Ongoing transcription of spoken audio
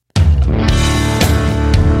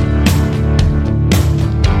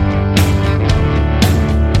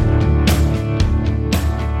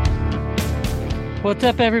What's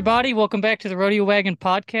up, everybody? Welcome back to the Rodeo Wagon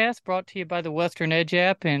podcast, brought to you by the Western Edge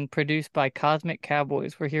app and produced by Cosmic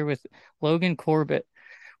Cowboys. We're here with Logan Corbett.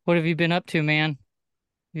 What have you been up to, man?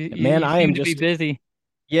 You, you, Man, you I seem am to be just busy.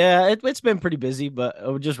 yeah, it's been pretty busy,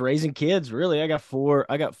 but just raising kids, really. I got four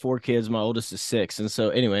kids. My oldest is six. And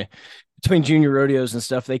so anyway, between junior rodeos and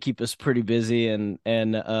stuff, they keep us pretty busy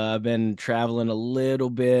and I've been traveling a little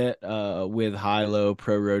bit with High Low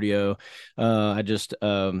Pro Rodeo. I just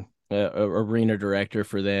arena director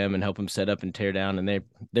for them and help them set up and tear down, and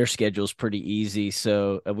their schedule's pretty easy.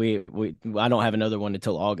 So we I don't have another one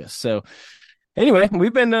until August. So anyway,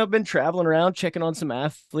 we've been traveling around, checking on some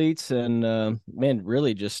athletes, and man,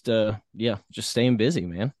 really just staying busy,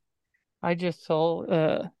 man. I just saw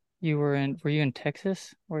were you in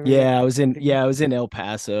Texas? Where were you Yeah, I was in at? yeah, I was in El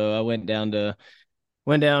Paso. I went down to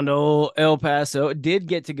old El Paso. Did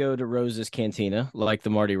get to go to Rose's Cantina, like the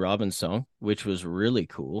Marty Robbins song, which was really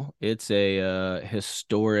cool. It's a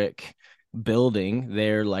historic building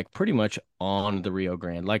there, like pretty much on the Rio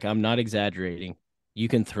Grande. Like I'm not exaggerating. You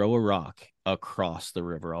can throw a rock across the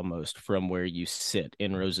river almost from where you sit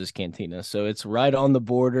in Rose's Cantina. So it's right on the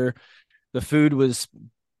border. The food was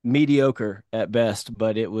mediocre at best,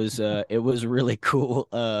 but it was really cool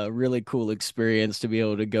experience to be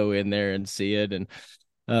able to go in there and see it. And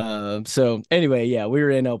so anyway, yeah, we were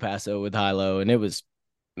in El Paso with Hilo, and it was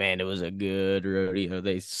a good rodeo.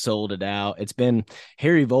 They sold it out. It's been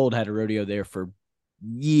Harry Vold had a rodeo there for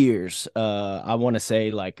years. I want to say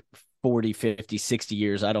like 40, 50, 60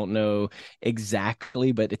 years. I don't know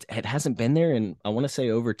exactly, but it hasn't been there in I want to say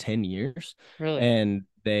over 10 years. Really? And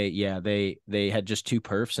they had just two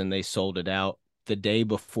perfs and they sold it out the day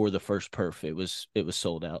before the first perf. It was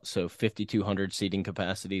sold out. So 5,200 seating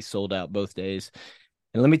capacity sold out both days.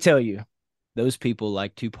 And let me tell you, those people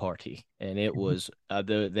like to party, and it was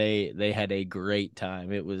they had a great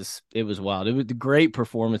time. It was wild. It was great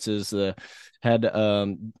performances. Had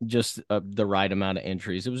just the right amount of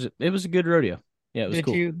entries. It was a good rodeo. Yeah, it was Did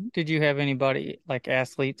cool. you have anybody like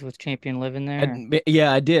athletes with champion living there?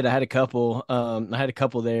 Yeah, I did. I had a couple. I had a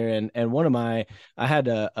couple there, and one of my I had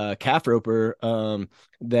a calf roper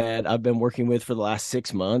that I've been working with for the last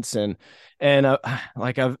 6 months, and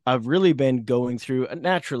like I've really been going through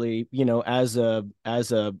naturally, as a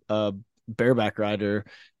bareback rider.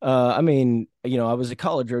 I mean, I was a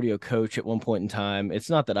college rodeo coach at one point in time. It's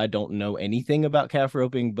not that I don't know anything about calf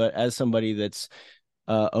roping, but as somebody that's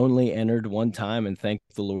only entered one time and thank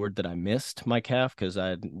the Lord that I missed my calf because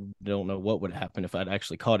I don't know what would happen if I'd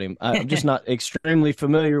actually caught him. I'm just not extremely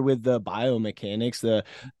familiar with the biomechanics, the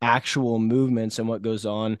actual movements and what goes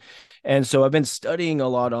on. And so I've been studying a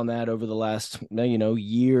lot on that over the last,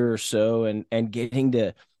 year or so and getting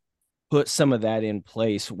to put some of that in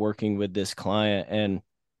place working with this client. And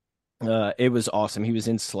it was awesome. He was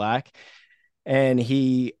in slack and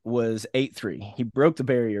he was 8'3". He broke the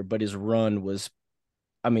barrier, but his run was,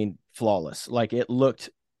 I mean, flawless. Like it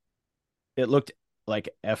looked like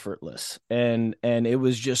effortless. And it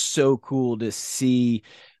was just so cool to see,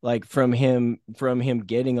 like, from him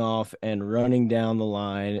getting off and running down the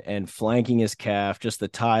line and flanking his calf, just the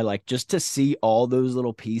tie, like just to see all those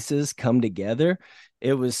little pieces come together.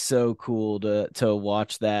 It was so cool to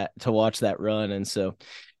watch that run. And so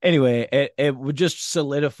anyway, it would just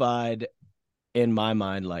solidified in my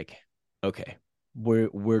mind, like, okay,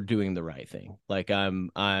 we're doing the right thing. Like I'm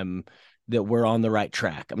that we're on the right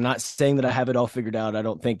track. I'm not saying that I have it all figured out. I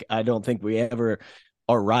don't think we ever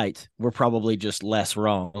are right. We're probably just less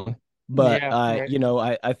wrong. But Yeah,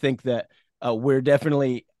 right. I think that we're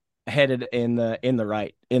definitely headed in the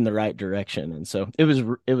right direction. And so it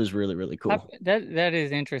was really, really cool. That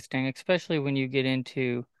is interesting, especially when you get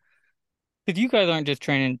into because you guys aren't just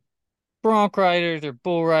training bronc riders or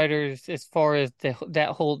bull riders as far as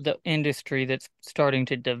the industry that's starting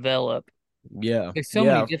to develop. Yeah. There's so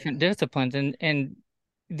many Yeah. different disciplines and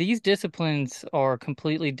these disciplines are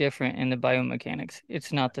completely different in the biomechanics.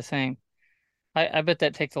 It's not the same. I bet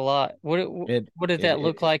that takes a lot. It What does it, that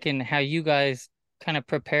look it like and how you guys kind of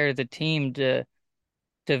prepare the team to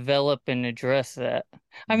develop and address that?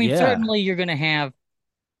 I mean, yeah. certainly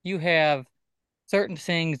you have certain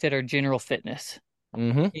things that are general fitness.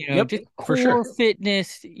 Yep, Just for sure. core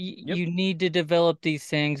fitness, Yep. you need to develop these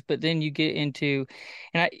things, but then you get into,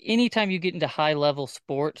 anytime you get into high level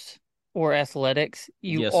sports or athletics,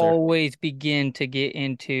 you Yes, sir. always begin to get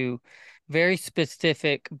into very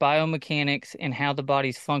specific biomechanics and how the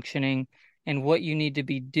body's functioning and what you need to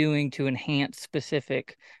be doing to enhance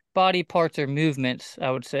specific body parts or movements,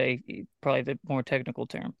 I would say, probably the more technical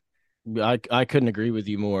term. I couldn't agree with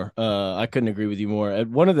you more. I couldn't agree with you more.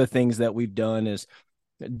 One of the things that we've done is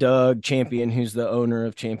Doug Champion, who's the owner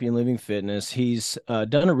of Champion Living Fitness, he's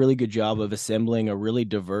done a really good job of assembling a really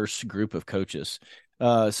diverse group of coaches.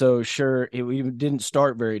 So sure, we didn't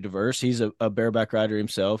start very diverse. He's a bareback rider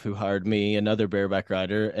himself who hired me, another bareback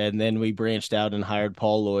rider, and then we branched out and hired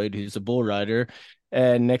Paul Lloyd, who's a bull rider.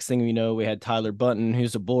 And next thing we know, we had Tyler Bunton,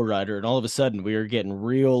 who's a bull rider, and all of a sudden we were getting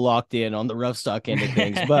real locked in on the rough stock end of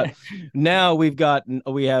things. But now we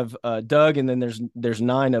have Doug, and then there's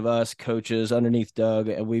nine of us coaches underneath Doug,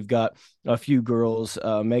 and we've got a few girls,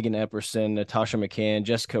 Megan Epperson, Natasha McCann,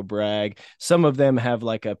 Jessica Bragg. Some of them have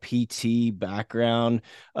like a PT background,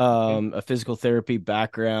 Okay. a physical therapy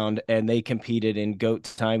background, and they competed in goat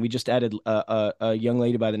time. We just added a young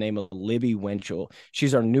lady by the name of Libby Winchell.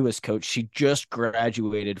 She's our newest coach. She just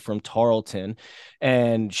graduated from Tarleton,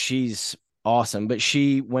 and she's awesome. But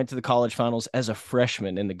she went to the college finals as a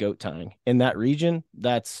freshman in the goat tying in that region.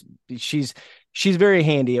 She's she's very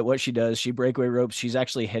handy at what she does. She breakaway ropes. She's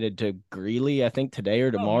actually headed to Greeley, I think today or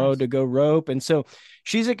Oh, tomorrow nice. to go rope. And so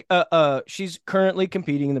she's currently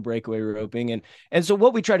competing in the breakaway roping. And so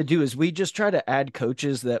what we try to do is we just try to add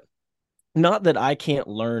coaches that, not that I can't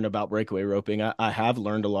learn about breakaway roping. I have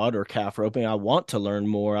learned a lot, or calf roping. I want to learn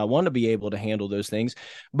more. I want to be able to handle those things.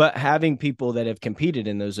 But having people that have competed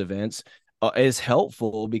in those events is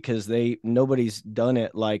helpful because nobody's done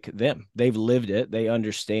it like them. They've lived it. They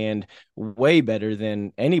understand way better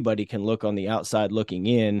than anybody can look on the outside looking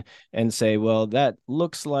in and say, well, that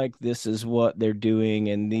looks like this is what they're doing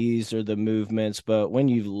and these are the movements. But when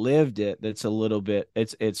you've lived it, that's a little bit,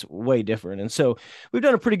 it's way different. And so we've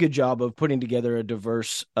done a pretty good job of putting together a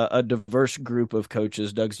diverse group of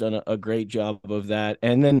coaches. Doug's done a great job of that.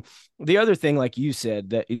 And then the other thing, like you said,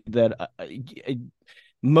 that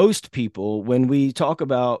most people, when we talk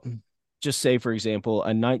about, just say for example,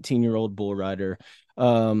 a 19-year-old bull rider,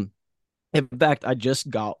 um, in fact, I just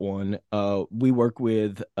got one. We work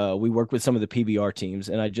with some of the PBR teams,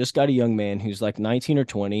 and I just got a young man who's like 19 or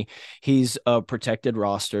 20. He's a protected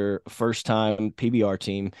roster, first time PBR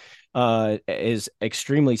team. Is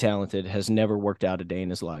extremely talented. Has never worked out a day in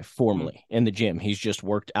his life Mm, formally in the gym. He's just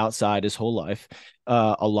worked outside his whole life.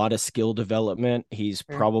 A lot of skill development. He's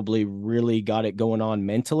sure. probably really got it going on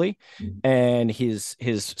mentally, and his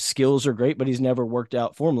skills are great, but he's never worked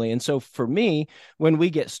out formally. And so for me, when we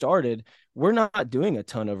get started, we're not doing a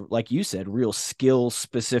ton of, like you said, real skill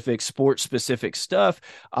specific, sport specific stuff.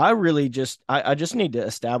 I just need to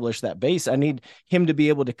establish that base. I need him to be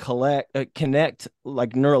able to connect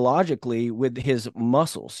like neurologically with his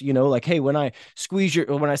muscles. Like, hey, when I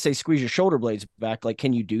say squeeze your shoulder blades back, like,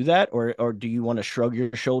 can you do that, or do you want to shrug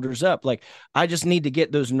your shoulders up? Like, I just need to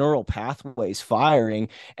get those neural pathways firing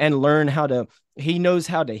and learn how to. He knows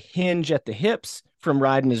how to hinge at the hips from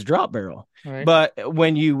riding his drop barrel. Right. But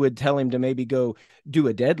when you would tell him to maybe go do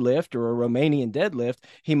a deadlift or a Romanian deadlift,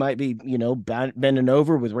 he might be, bending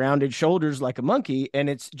over with rounded shoulders like a monkey. And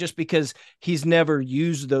it's just because he's never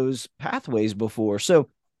used those pathways before. So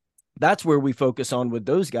that's where we focus on with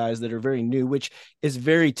those guys that are very new, which is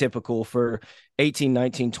very typical for 18,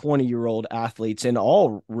 19, 20-year-old athletes in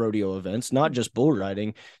all rodeo events, not just bull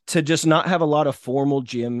riding, to just not have a lot of formal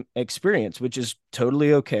gym experience, which is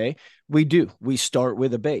totally okay. We start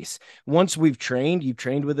with a base. Once you've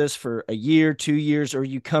trained with us for a year, 2 years, or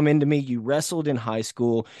you come into me, you wrestled in high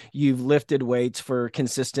school, you've lifted weights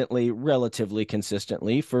relatively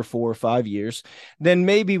consistently for 4 or 5 years, then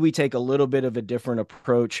maybe we take a little bit of a different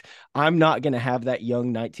approach. I'm not going to have that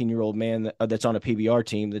young 19-year-old man that's on a PBR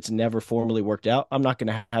team that's never formally worked out. I'm not going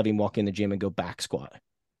to have him walk in the gym and go back squat.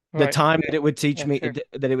 The Right. time that Okay. it would teach Yeah, me sure.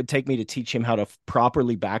 that it would take me to teach him how to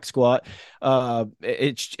properly back squat,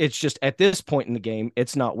 it's just at this point in the game,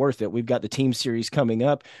 it's not worth it. We've got the team series coming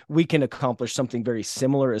up. We can accomplish something very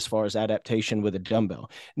similar as far as adaptation with a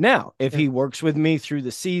dumbbell. Now, if Sure. he works with me through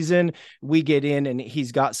the season, we get in and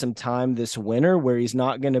he's got some time this winter where he's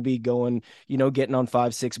not going to be going, getting on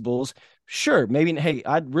 5, 6 bulls. Sure, maybe, hey,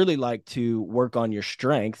 I'd really like to work on your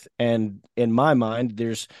strength. And in my mind,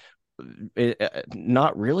 there's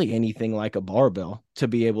not really anything like a barbell to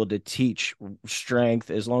be able to teach strength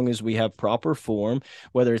as long as we have proper form,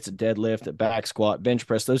 whether it's a deadlift, a back squat, bench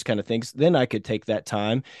press, those kind of things. Then I could take that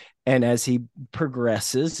time. And as he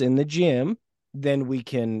progresses in the gym, then we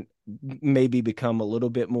can maybe become a little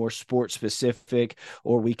bit more sport specific,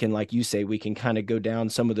 or we can, like you say, we can kind of go down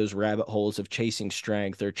some of those rabbit holes of chasing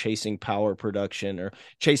strength or chasing power production or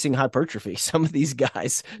chasing hypertrophy. Some of these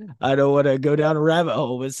guys, I don't want to go down a rabbit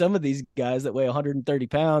hole, but some of these guys that weigh 130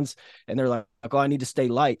 pounds and they're like, oh, I need to stay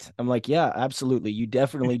light. I'm like, yeah, absolutely. You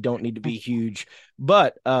definitely don't need to be huge,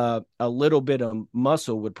 but a little bit of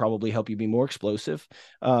muscle would probably help you be more explosive,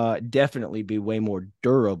 definitely be way more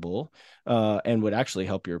durable, and would actually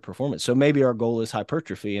help your performance. So maybe our goal is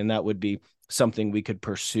hypertrophy, and that would be something we could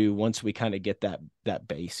pursue once we kind of get that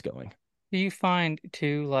base going. Do you find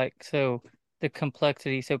too, like, so the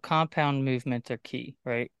complexity, so compound movements are key,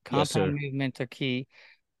 right? Yes, Compound sir. movements are key,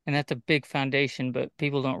 and that's a big foundation, but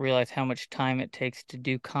people don't realize how much time it takes to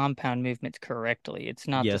do compound movements correctly. It's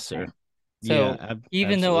not the Yes, sir. same. Yeah, So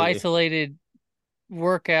even though absolutely. isolated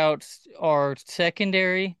workouts are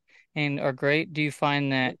secondary and are great, do you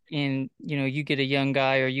find that in, you get a young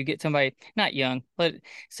guy or you get somebody, not young, but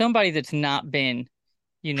somebody that's not been,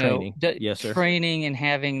 Training. Yes, sir. training and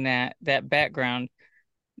having that background,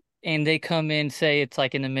 and they come in, say it's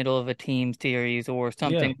like in the middle of a team series or Yeah.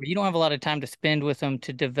 something where you don't have a lot of time to spend with them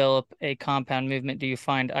to develop a compound movement, do you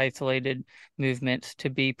find isolated movements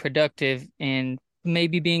to be productive and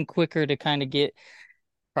maybe being quicker to kind of get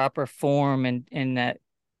proper form and that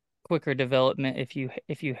quicker development if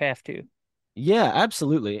you have to? Yeah,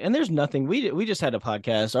 absolutely. And there's nothing we just had a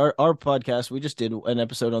podcast. Our podcast, we just did an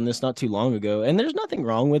episode on this not too long ago. And there's nothing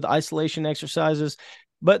wrong with isolation exercises,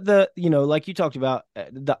 but like you talked about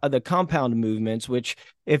the compound movements, which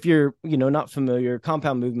if you're, not familiar,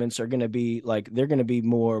 compound movements are going to be like they're going to be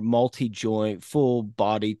more multi-joint, full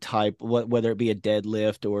body type, whether it be a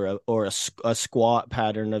deadlift or a squat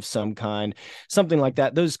pattern of some kind, something like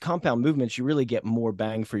that. Those compound movements, you really get more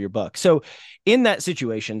bang for your buck. So in that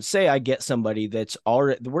situation, say I get somebody that's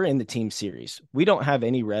already, we're in the team series. We don't have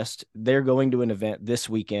any rest. They're going to an event this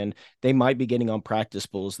weekend. They might be getting on practice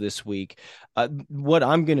bulls this week. What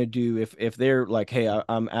I'm going to do if they're like, hey,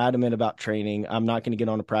 I'm adamant about training, I'm not going to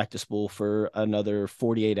get on a practice bull for another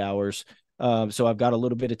 48 hours. So I've got a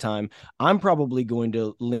little bit of time. I'm probably going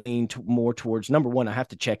to lean more towards number one. I have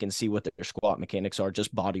to check and see what their squat mechanics are,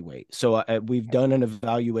 just body weight. So we've done an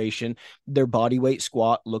evaluation. Their body weight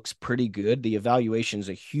squat looks pretty good. The evaluation is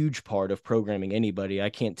a huge part of programming anybody. I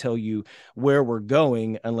can't tell you where we're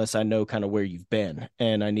going unless I know kind of where you've been,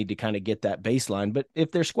 and I need to kind of get that baseline. But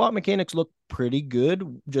if their squat mechanics look pretty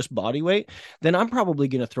good, just body weight, then I'm probably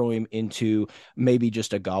going to throw him into maybe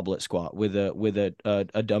just a goblet squat with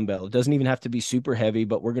a dumbbell. It doesn't even have to be super heavy,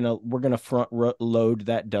 but we're gonna load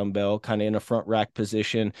that dumbbell kind of in a front rack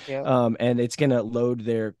position, Yeah. and it's gonna load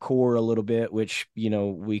their core a little bit, which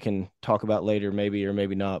we can talk about later, maybe or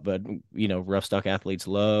maybe not. But rough stock athletes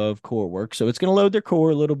love core work, so it's gonna load their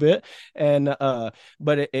core a little bit, and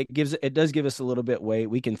but it does give us a little bit weight.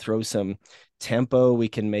 We can throw some tempo. We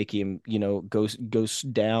can make him, go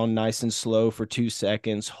down nice and slow for 2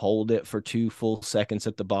 seconds, hold it for 2 full seconds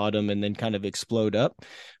at the bottom, and then kind of explode up.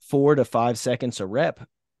 4 to 5 seconds a rep.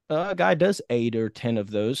 A guy does 8 or 10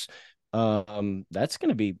 of those. That's going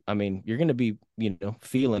to be, I mean, you're going to be,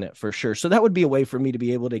 feeling it for sure. So that would be a way for me to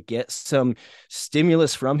be able to get some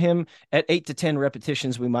stimulus from him. At 8 to 10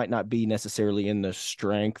 repetitions, we might not be necessarily in the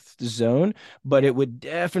strength zone, but Yeah. it would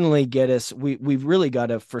definitely get us. We've really got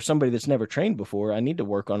to, for somebody that's never trained before, I need to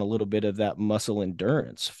work on a little bit of that muscle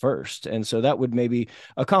endurance first. And so that would maybe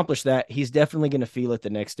accomplish that. He's definitely going to feel it the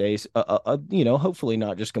next day. Hopefully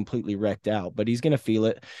not just completely wrecked out, but he's going to feel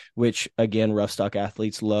it, which again, rough stock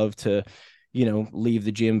athletes love to, leave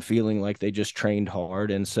the gym feeling like they just trained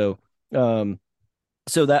hard. And um,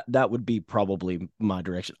 so that would be probably my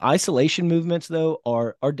direction. Isolation movements though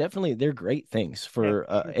are definitely, they're great things Yeah, for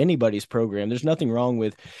for sure. anybody's program. There's nothing wrong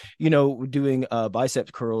with doing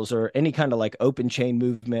bicep curls or any kind of like open chain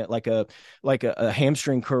movement, like a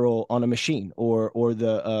hamstring curl on a machine, or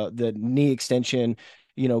the knee extension,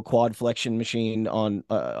 quad flexion machine on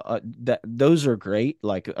that. Those are great.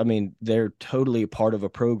 Like, I mean, they're totally a part of a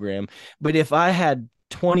program. But if I had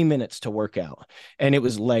 20 minutes to work out and it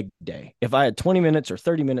was leg day, if I had 20 minutes or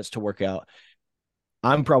 30 minutes to work out,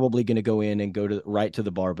 I'm probably going to go in and go to right to the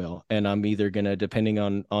barbell, and I'm either going to, depending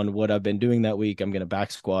on what I've been doing that week, I'm going to back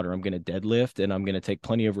squat or I'm going to deadlift, and I'm going to take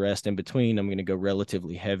plenty of rest in between. I'm going to go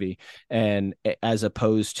relatively heavy, and as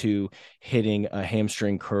opposed to hitting a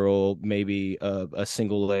hamstring curl, maybe a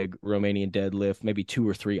single leg Romanian deadlift, maybe 2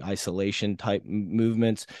 or 3 isolation type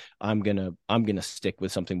movements, I'm gonna stick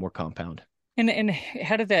with something more compound. And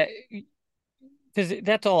how did that, because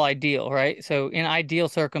that's all ideal, right? So in ideal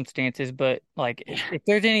circumstances, but like if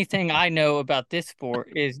there's anything I know about this sport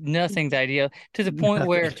is nothing's ideal to the point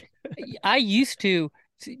where Nothing. I used to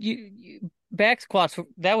back squats.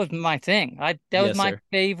 That was my thing. That was Yes, my sir.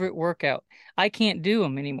 favorite workout. I can't do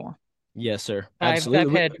them anymore. Yes, sir. I've I've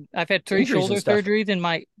Absolutely. had I've had three Injuries and shoulder stuff. surgeries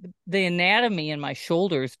and the anatomy in my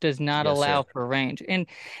shoulders does not Yes, sir. allow for range. And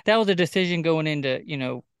that was a decision going into,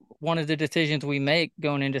 one of the decisions we make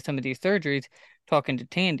going into some of these surgeries, talking to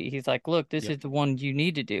Tandy, he's like, look, this Yep. is the one you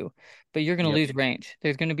need to do, but you're going to Yep. lose range.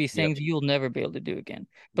 There's going to be Yep. things you'll never be able to do again,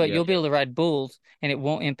 but you'll Yep. be able to ride bulls and it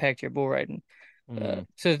won't impact your bull riding. Mm.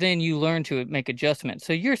 So then you learn to make adjustments.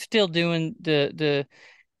 So you're still doing the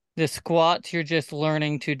squats, you're just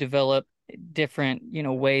learning to develop different,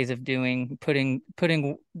 ways of putting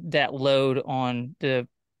that load on the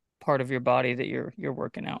part of your body that you're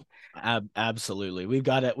working out. Absolutely. We've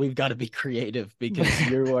got to be creative because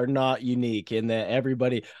you are not unique in that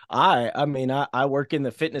everybody I mean I work in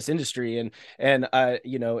the fitness industry and I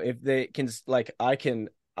if they can like I can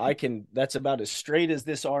that's about as straight as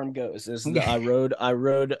this arm goes.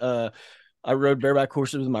 I rode bareback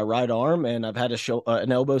horses with my right arm, and I've had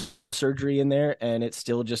an elbow surgery in there, and it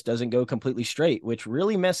still just doesn't go completely straight, which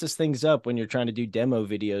really messes things up when you're trying to do demo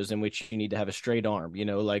videos in which you need to have a straight arm.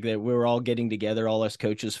 Like that, we're all getting together, all us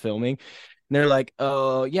coaches filming, and they're like,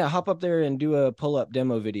 "Oh yeah, hop up there and do a pull up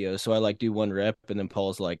demo video." So I like do one rep, and then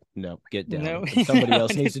Paul's like, "No, get down. No. Somebody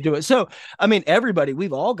else needs to do it." So I mean, everybody, we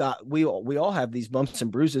all have these bumps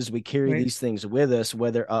and bruises. We carry Right. these things with us.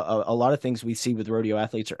 Whether a lot of things we see with rodeo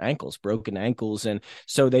athletes are ankles, broken ankles, and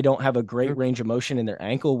so they don't have a great Sure. range of motion in their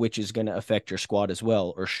ankle, which is going to affect your squat as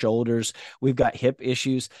well, or shoulders. We've got hip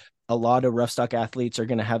issues. A lot of rough stock athletes are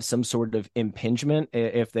going to have some sort of impingement.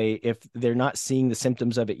 If they're not seeing the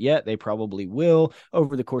symptoms of it yet, they probably will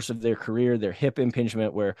over the course of their career. Their hip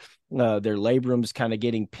impingement, where their labrum's kind of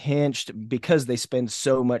getting pinched because they spend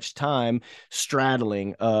so much time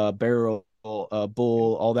straddling barrel,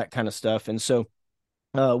 bull, all that kind of stuff, and so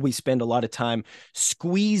we spend a lot of time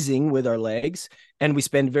squeezing with our legs, and we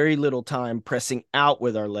spend very little time pressing out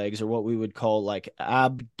with our legs, or what we would call like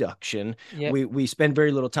abduction. Yep. We spend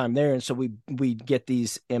very little time there, and so we get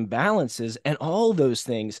these imbalances, and all those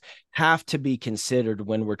things have to be considered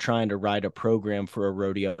when we're trying to write a program for a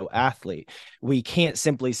rodeo athlete. We can't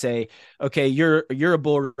simply say, "Okay, you're a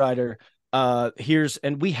bull rider." Here's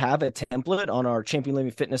and we have a template on our Champion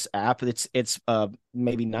Living Fitness app. It's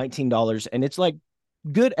maybe $19, and it's like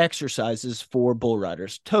good exercises for bull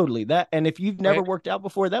riders. Totally. That, and if you've never Right. worked out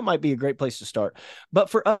before, that might be a great place to start. But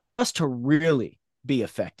for us to really be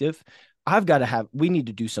effective, we need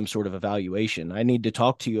to do some sort of evaluation. I need to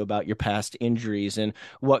talk to you about your past injuries and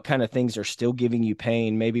what kind of things are still giving you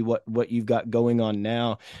pain, maybe what you've got going on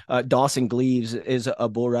now. Dawson Gleaves is a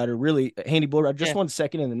bull rider, really handy bull rider, just Yeah. won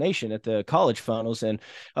second in the nation at the college finals, and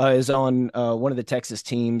is on one of the Texas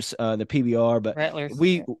teams, the PBR. But Rattlers.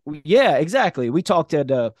 we, Yeah. yeah, exactly. We talked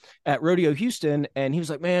at Rodeo Houston, and he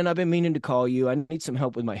was like, "Man, I've been meaning to call you. I need some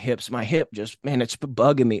help with my hips. My hip just, man, it's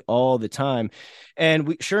bugging me all the time."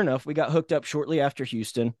 And sure enough, we got hooked up shortly after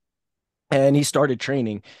Houston, and he started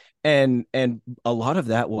training. And a lot of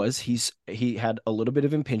that was he had a little bit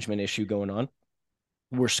of impingement issue going on.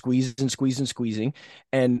 We're squeezing, squeezing, squeezing,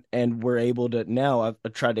 and we're able to now.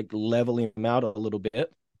 I've tried to level him out a little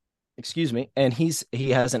bit, excuse me, and he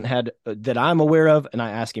hasn't had that I'm aware of, and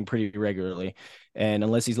I ask him pretty regularly, and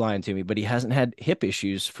unless he's lying to me, but he hasn't had hip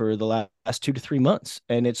issues for the last 2 to 3 months,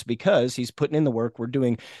 and it's because he's putting in the work. We're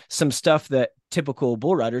doing some stuff that typical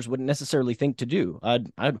bull riders wouldn't necessarily think to do. I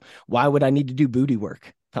why would I need to do booty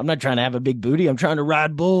work? I'm not trying to have a big booty. I'm trying to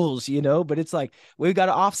ride bulls. But it's like we've got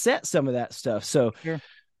to offset some of that stuff. So Sure.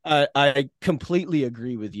 I completely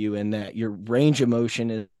agree with you in that your range of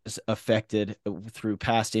motion is affected through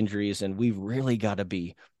past injuries, and we've really got to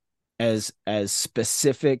be as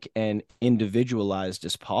specific and individualized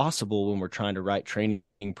as possible when we're trying to write training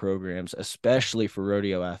programs, especially for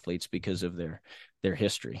rodeo athletes because of their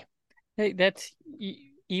history. Hey, that's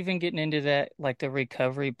even getting into that, like the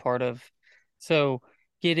recovery part of, so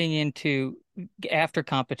getting into after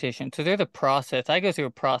competition. So there's a process. I go through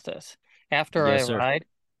a process after I Yes, sir. ride,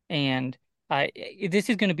 and this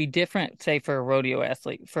is going to be different, say for a rodeo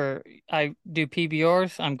athlete. I do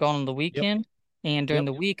PBRs, I'm gone on the Yep. weekend, and during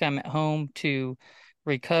Yep. the week I'm at home to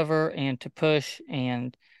recover and to push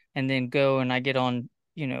and then go and I get on,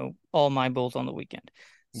 all my bulls on the weekend.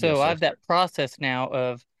 Yes, So I sir. have that process now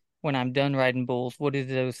of when I'm done riding bulls, what do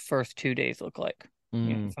those first 2 days look like?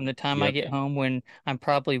 Mm, From the time I yep. get home when I'm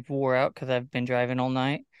probably wore out because I've been driving all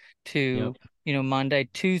night Yep. to, Monday,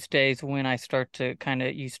 Tuesdays when I start to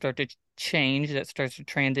you start to change, that starts to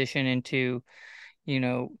transition into, you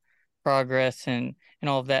know, progress and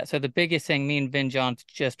all of that. So the biggest thing, me and Ben Johns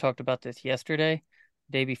just talked about this yesterday,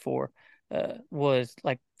 day before, was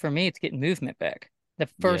like for me, it's getting movement back. The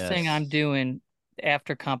first thing I'm Yes. doing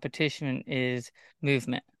after competition is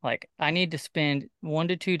movement. Like I need to spend 1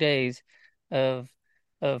 to 2 days of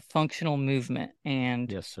functional movement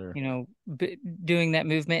and Yes, sir. doing that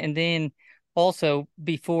movement, and then also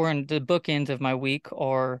before and the bookends of my week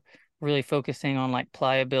are really focusing on like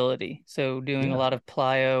pliability. So doing a Yeah, lot of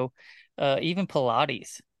plyo, even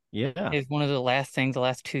Pilates yeah, is one of the last things, the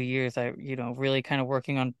last 2 years, really kind of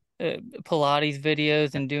working on Pilates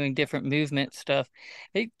videos and doing different movement stuff.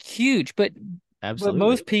 Huge, but absolutely.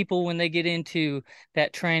 most people when they get into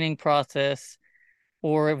that training process,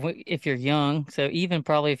 or if you're young, so even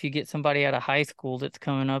probably if you get somebody out of high school that's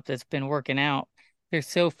coming up that's been working out, they're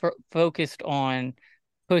so focused on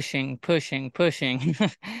pushing, pushing, pushing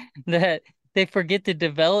that they forget the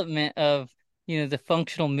development of, the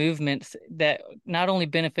functional movements that not only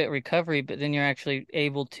benefit recovery, but then you're actually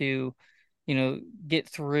able to, get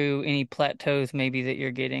through any plateaus maybe that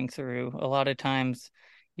you're getting through. A lot of times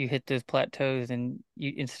you hit those plateaus and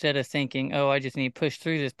you, instead of thinking, oh, I just need to push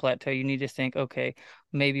through this plateau, you need to think, okay,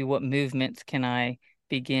 maybe what movements can I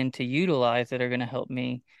begin to utilize that are going to help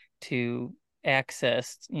me to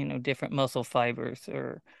access, different muscle fibers,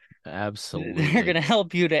 or they're going Absolutely. to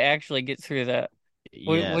help you to actually get through that.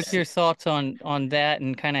 What's Yes. your thoughts on that,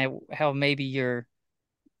 and kind of how maybe you're,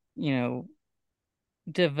 you know,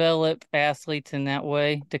 develop athletes in that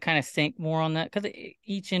way to kind of think more on that? Because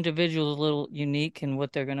each individual is a little unique in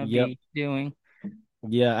what they're going to Yep. be doing.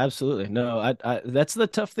 Yeah, absolutely. No, that's the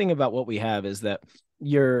tough thing about what we have is that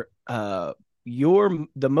you're the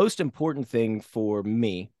most important thing for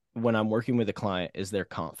me when I'm working with a client is their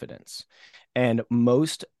confidence. And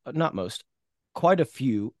not most, quite a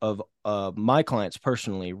few of my clients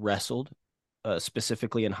personally wrestled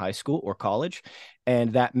specifically in high school or college.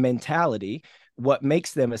 And that mentality, what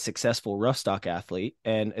makes them a successful rough stock athlete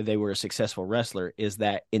and they were a successful wrestler is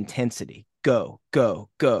that intensity. Go, go,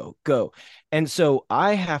 go, go. And so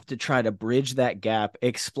I have to try to bridge that gap,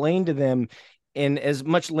 explain to them in as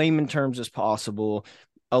much layman terms as possible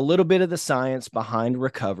a little bit of the science behind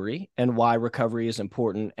recovery and why recovery is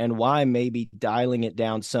important and why maybe dialing it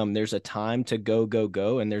down some. There's a time to go, go,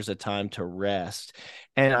 go, and there's a time to rest.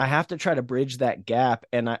 And I have to try to bridge that gap,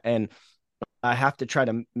 and I have to try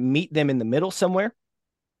to meet them in the middle somewhere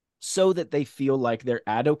so that they feel like they're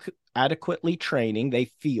adequately training. They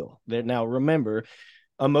feel that now remember,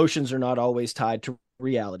 emotions are not always tied to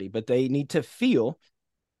reality, but they need to feel,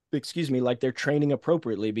 excuse me, like they're training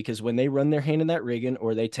appropriately, because when they run their hand in that rigging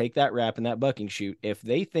or they take that wrap in that bucking chute, if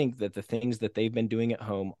they think that the things that they've been doing at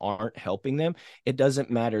home aren't helping them, it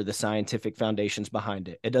doesn't matter the scientific foundations behind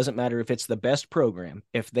it. It doesn't matter if it's the best program.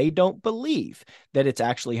 If they don't believe that it's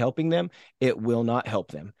actually helping them, it will not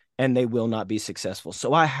help them and they will not be successful.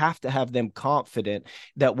 So I have to have them confident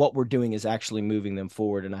that what we're doing is actually moving them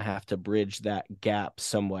forward, and I have to bridge that gap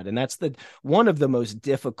somewhat. And that's the one of the most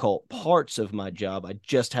difficult parts of my job. I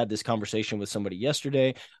just had this conversation with somebody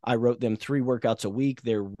yesterday. I wrote them 3 workouts a week.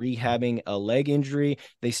 They're rehabbing a leg injury.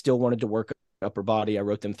 They still wanted to work upper body. I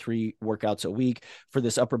wrote them 3 workouts a week for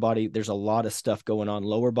this upper body. There's a lot of stuff going on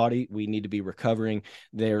lower body. We need to be recovering.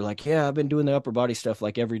 They're like, yeah, I've been doing the upper body stuff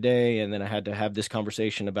like every day. And then I had to have this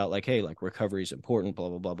conversation about like, hey, like recovery is important, blah,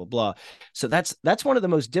 blah, blah, blah, blah. So that's one of the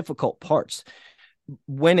most difficult parts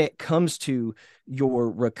when it comes to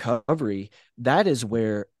your recovery. That is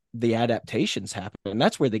where the adaptations happen.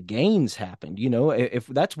 That's where the gains happen. If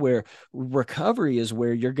that's where recovery is,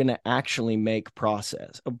 where you're going to actually make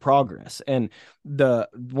progress. And the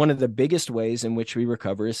one of the biggest ways in which we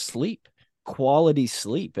recover is sleep, quality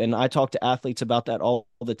sleep. And I talk to athletes about that all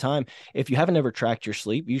the time. If you haven't ever tracked your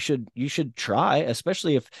sleep, you should try,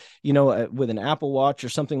 especially if with an Apple Watch or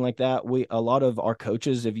something like that. A lot of our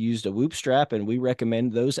coaches have used a Whoop strap, and we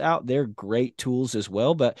recommend those out. They're great tools as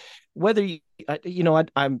well. But whether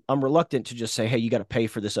I'm reluctant to just say, hey, you got to pay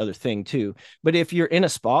for this other thing too. But if you're in a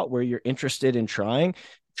spot where you're interested in trying,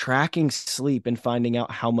 tracking sleep and finding out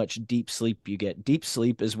how much deep sleep you get. Deep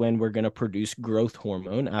sleep is when we're going to produce growth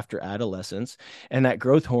hormone after adolescence, and that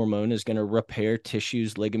growth hormone is going to repair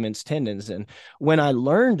tissues, ligaments, tendons. And when I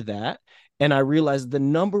learned that, and I realized the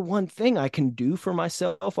number one thing I can do for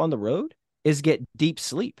myself on the road is get deep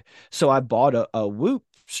sleep. So I bought a Whoop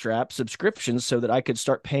strap subscription so that I could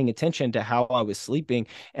start paying attention to how I was sleeping,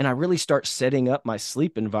 and I really start setting up my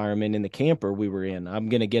sleep environment in the camper we were in. I'm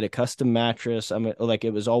going to get a custom mattress. I'm like,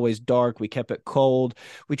 it was always dark. We kept it cold.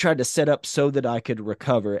 We tried to set up so that I could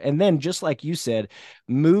recover. And then just like you said,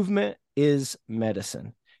 movement is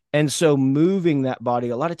medicine. And so moving that body,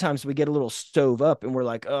 a lot of times we get a little stove up and we're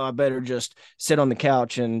like, oh, I better just sit on the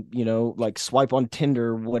couch and, like swipe on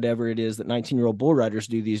Tinder, whatever it is that 19-year-old bull riders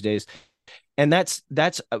do these days. And that's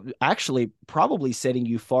actually probably setting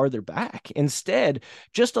you farther back. Instead,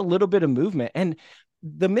 just a little bit of movement. And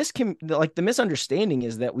the misunderstanding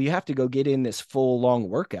is that we have to go get in this full long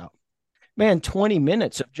workout. Man, 20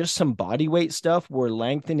 minutes of just some body weight stuff. We're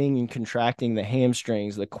lengthening and contracting the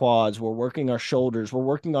hamstrings, the quads. We're working our shoulders. We're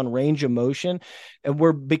working on range of motion, and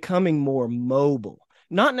we're becoming more mobile.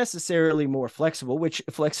 Not necessarily more flexible, which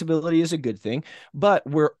flexibility is a good thing, but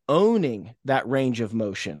we're owning that range of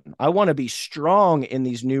motion. I want to be strong in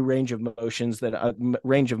these new range of motion that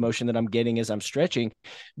I'm getting as I'm stretching,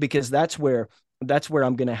 because that's where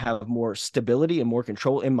I'm going to have more stability and more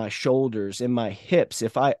control in my shoulders, in my hips.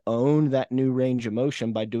 If I own that new range of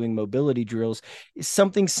motion by doing mobility drills,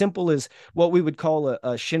 something simple as what we would call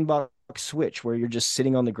a shin box switch, where you're just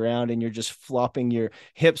sitting on the ground and you're just flopping your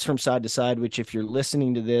hips from side to side, which if you're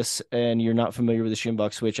listening to this and you're not familiar with the shin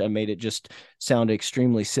box switch, I made it just sound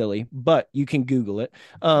extremely silly, but you can Google it.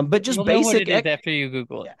 But just You'll know what basic it is after you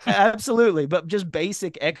Google it. absolutely, but just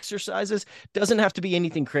basic exercises. Doesn't have to be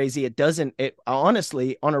anything crazy. It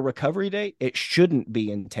honestly, on a recovery day, it shouldn't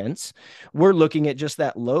be intense. We're looking at just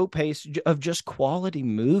that low pace of just quality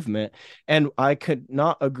movement. And I could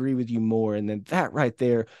not agree with you more. And then that right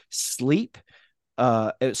there, sleep,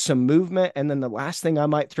 some movement. And then the last thing I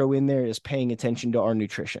might throw in there is paying attention to our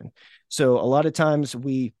nutrition. So a lot of times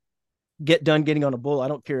we get done getting on a bull. I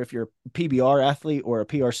don't care if you're a PBR athlete or a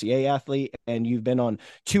PRCA athlete and you've been on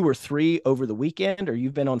 2 or 3 over the weekend, or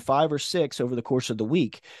you've been on 5 or 6 over the course of the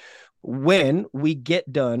week. When we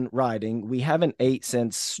get done riding, we haven't ate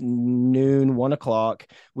since noon, 1 o'clock.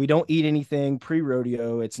 We don't eat anything pre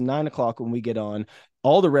rodeo. It's 9 o'clock when we get on.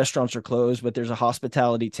 All the restaurants are closed, but there's a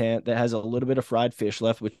hospitality tent that has a little bit of fried fish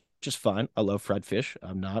left, which is fine. I love fried fish.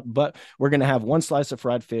 I'm not, but we're going to have one slice of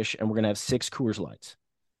fried fish and we're going to have 6 Coors Lights.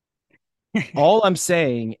 All I'm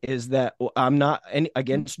saying is that I'm not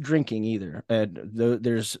against drinking either.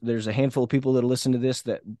 There's a handful of people that listen to this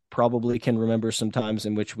that probably can remember some times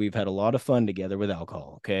in which we've had a lot of fun together with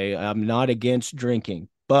alcohol. Okay, I'm not against drinking,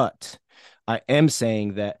 but I am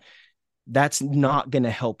saying that that's not going to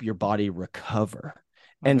help your body recover.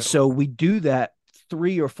 Not And at all. so we do that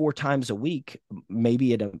 3 or 4 times a week,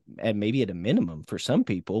 maybe at a minimum for some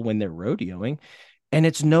people when they're rodeoing. And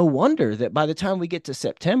it's no wonder that by the time we get to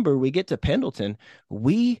September, we get to Pendleton,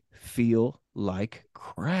 we feel like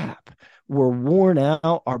crap. We're worn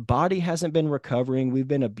out. Our body hasn't been recovering. We've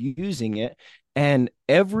been abusing it. And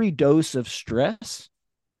every dose of stress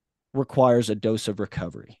requires a dose of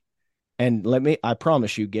recovery. And I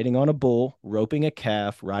promise you, getting on a bull, roping a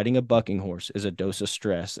calf, riding a bucking horse is a dose of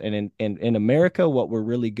stress. And in America, what we're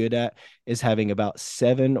really good at is having about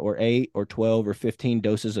 7 or 8 or 12 or 15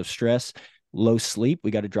 doses of stress, low sleep.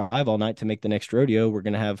 We got to drive all night to make the next rodeo. We're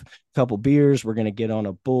going to have a couple beers. We're going to get on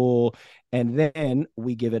a bull. And then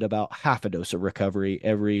we give it about half a dose of recovery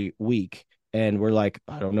every week. And we're like,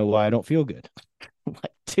 I don't know why I don't feel good.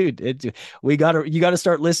 Like, dude, you gotta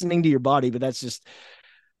start listening to your body, but that's just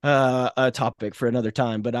a topic for another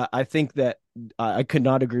time. But I think that I could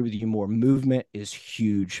not agree with you more. Movement is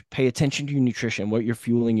huge. Pay attention to your nutrition, what you're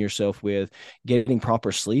fueling yourself with, getting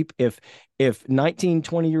proper sleep. If 19,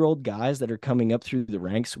 20-year-old guys that are coming up through the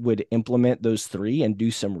ranks would implement those three and do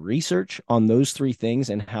some research on those three things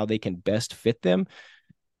and how they can best fit them,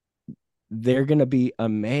 they're going to be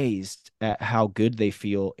amazed at how good they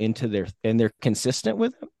feel and they're consistent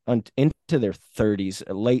with them into their 30s,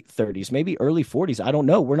 late 30s, maybe early 40s. I don't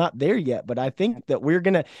know. We're not there yet, but I think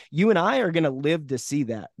that you and I are going to live to see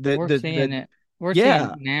that. We're seeing it. We're seeing it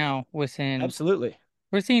Yeah, now within absolutely.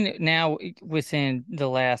 we're seeing it now within the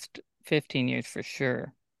last 15 years for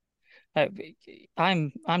sure. I,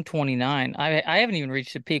 I'm 29. I haven't even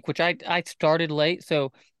reached the peak, which I started late.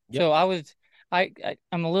 Yep.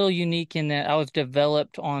 I'm a little unique in that I was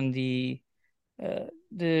developed on the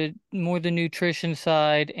more the nutrition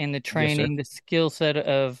side and the Yes, sir. training, the skill set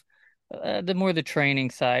of the training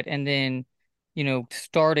side. And then,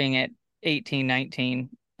 starting at 18, 19,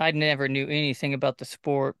 I never knew anything about the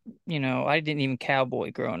sport. I didn't even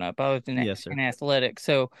cowboy growing up. I was Yes, sir. in athletics.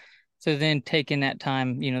 So then taking that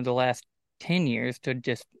time, the last 10 years to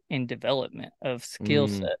just in development of skill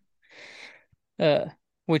Mm, set, uh,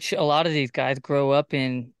 which a lot of these guys grow up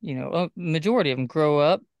in, a majority of them grow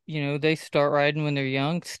up, they start riding when they're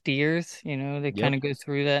young, steers, they kind yep. of go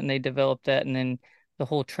through that and they develop that. And then the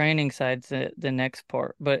whole training side's the next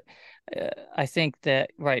part. But I think that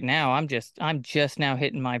right now I'm just now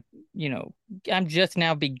hitting you know, I'm just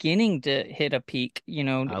now beginning to hit a peak, I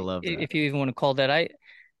love that. if you even want to call that.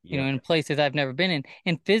 Yep. In places I've never been in,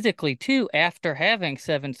 and physically too, after having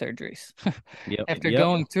 7 surgeries, Yep. after Yep.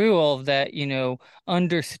 going through all of that,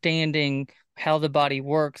 understanding how the body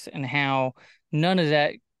works and how none of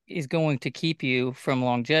that is going to keep you from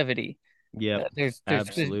longevity. Yep. There's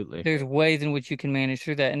Absolutely. there's ways in which you can manage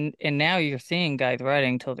through that, and now you're seeing guys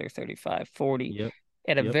riding until they're 35, 40, Yep.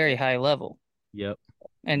 at a Yep. very high level. Yep.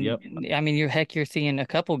 And Yep. I mean, you're seeing a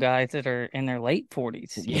couple guys that are in their late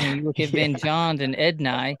 40s. You know, Yeah. you look at Yeah. Ben Johns and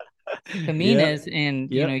Ednei Yep. Camines,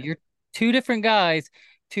 and Yep. you're two different guys,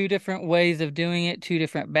 two different ways of doing it, two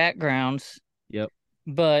different backgrounds, Yep.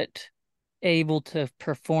 but able to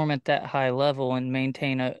perform at that high level and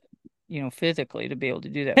maintain physically to be able to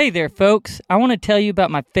do that. Hey there, folks. I want to tell you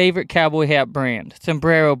about my favorite cowboy hat brand,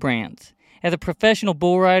 Sombrero Brands. As a professional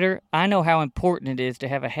bull rider, I know how important it is to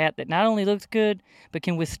have a hat that not only looks good, but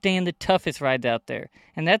can withstand the toughest rides out there.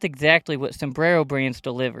 And that's exactly what Sombrero Brands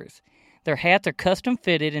delivers. Their hats are custom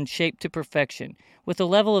fitted and shaped to perfection, with a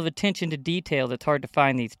level of attention to detail that's hard to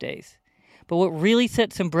find these days. But what really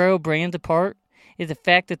sets Sombrero Brands apart is the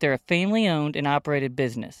fact that they're a family owned and operated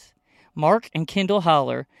business. Mark and Kendall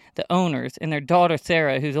Holler, the owners, and their daughter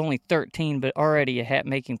Sarah, who's only 13 but already a hat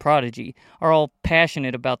making prodigy, are all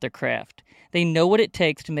passionate about their craft. They know what it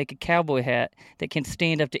takes to make a cowboy hat that can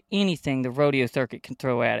stand up to anything the rodeo circuit can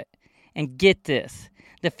throw at it. And get this,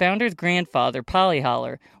 the founder's grandfather, Polly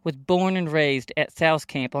Holler, was born and raised at South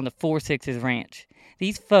Camp on the Four Sixes Ranch.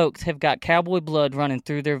 These folks have got cowboy blood running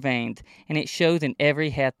through their veins, and it shows in every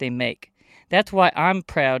hat they make. That's why I'm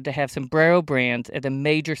proud to have Sombrero Brands as a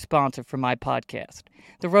major sponsor for my podcast,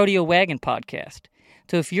 the Rodeo Wagon Podcast.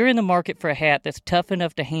 So if you're in the market for a hat that's tough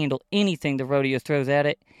enough to handle anything the rodeo throws at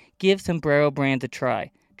it, give Sombrero Brands a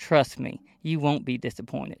try. Trust me, you won't be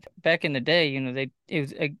disappointed. Back in the day, it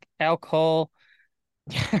was alcohol,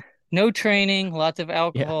 no training, lots of Yeah.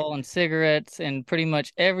 alcohol and cigarettes, and pretty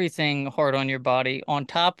much everything hard on your body on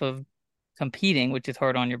top of competing, which is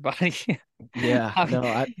hard on your body. Yeah. I, No,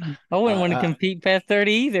 I wouldn't want to I, compete past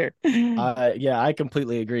 30 either. yeah, I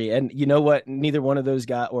completely agree. And you know what? Neither one of those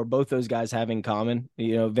guys or both those guys have in common,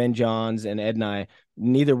 Ven Johns and Ed and I,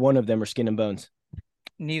 neither one of them are skin and bones.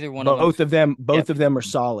 Neither one of them. Both Yep. of them are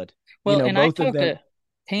solid. Well, and I Both of talked them. to Yep.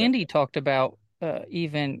 Tandy talked about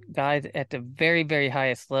even guys at the very, very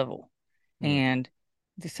highest level. Mm. And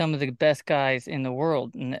some of the best guys in the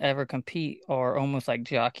world and ever compete are almost like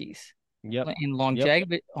jockeys. Yep. In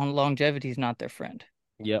Yep. longevity is not their friend.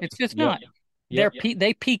 Yep. It's just Yep. not. Yep.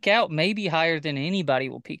 They peak out maybe higher than anybody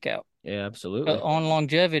will peak out. Yeah, But absolutely. on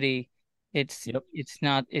longevity, it's Yep.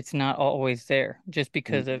 it's not always there just Mm.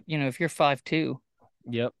 because of, if you're 5'2",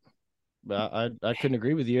 Yep. I couldn't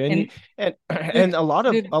agree with you. and And the and the a lot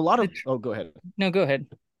the of oh, go ahead. no, go ahead.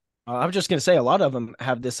 I was just gonna say a lot of them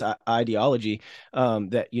have this ideology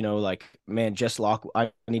that like man Jess Lock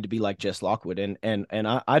I need to be like Jess Lockwood and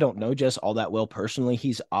I don't know Jess all that well personally.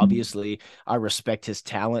 He's obviously I respect his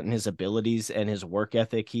talent and his abilities and his work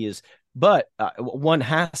ethic. He is, but one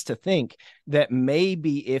has to think that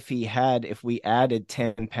maybe if we added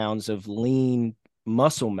 10 pounds of lean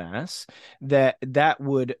muscle mass that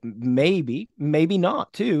would maybe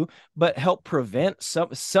not too but help prevent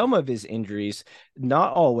some of his injuries,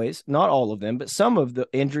 not always, not all of them, but some of the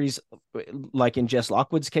injuries, like in Jess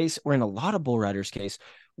Lockwood's case, or in a lot of bull riders' case,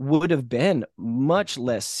 would have been much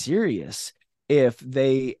less serious if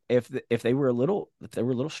they were a little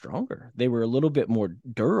stronger. They were a little bit more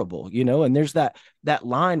durable, And there's that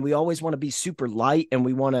line we always want to be super light, and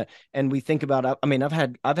we think about. I mean,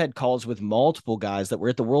 I've had calls with multiple guys that were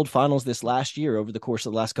at the World Finals this last year over the course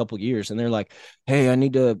of the last couple of years, and they're like, hey, I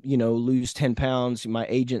need to, lose 10 pounds. My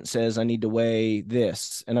agent says I need to weigh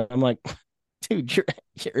this. And I'm like, dude,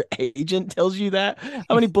 your agent tells you that?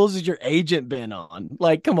 How many bulls has your agent been on?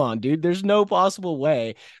 Like, come on, dude. There's no possible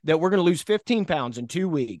way that we're going to lose 15 pounds in 2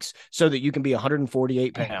 weeks so that you can be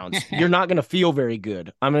 148 pounds. You're not going to feel very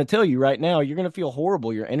good. I'm going to tell you right now, you're going to feel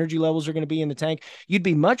horrible. Your energy levels are going to be in the tank. You'd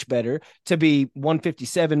be much better to be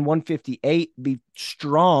 157, 158, be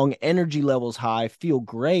strong, energy levels high, feel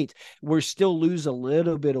great. We're still lose a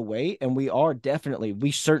little bit of weight, and we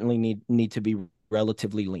certainly need to be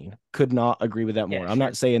relatively lean. Could not agree with that Yeah, more. I'm sure.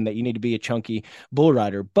 not saying that you need to be a chunky bull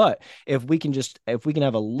rider, but if we can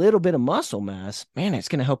have a little bit of muscle mass, man, it's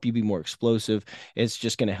going to help you be more explosive. It's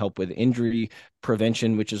just going to help with injury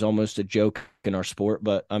prevention, which is almost a joke in our sport,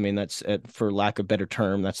 but I mean that's for lack of better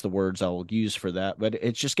term, that's the words I'll use for that. But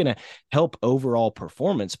it's just going to help overall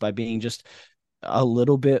performance by being just a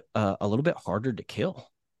little bit harder to kill.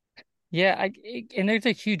 Yeah, and there's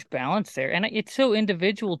a huge balance there. And it's so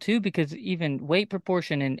individual too, because even weight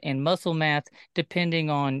proportion and muscle mass, depending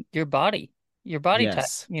on your body type.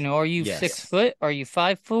 Yes. Are you six Yes. foot? Are you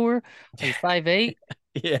 5'4"? Are you 5'8"?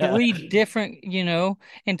 Yeah. Three different,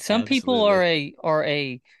 and some people Absolutely. are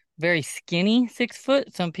a very skinny 6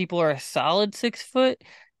 foot. Some people are a solid 6 foot.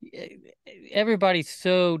 E- Everybody's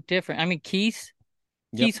so different. I mean, Yep.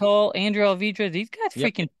 Keith Hall, Andrew Alvidra, these guys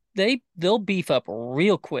Yep. freaking they'll beef up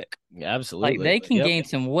real quick. Like Absolutely. they can Yep. gain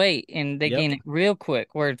some weight and they Yep. gain it real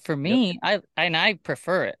quick. Where for Yep. me, I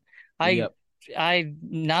prefer it. I Yep. I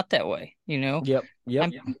not that way, you know. Yep.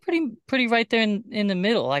 Yep. I'm pretty right there in the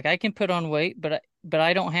middle. Like I can put on weight, but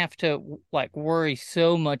I don't have to like worry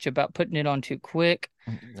so much about putting it on too quick.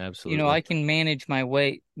 You know, Absolutely. I can manage my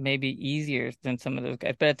weight maybe easier than some of those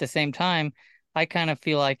guys. But at the same time, I kind of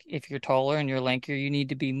feel like if you're taller and you're lankier, you need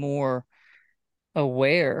to be more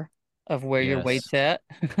aware of where your Yes. weight's at.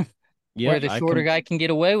 Where Yep. the shorter guy can get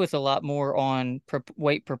away with a lot more on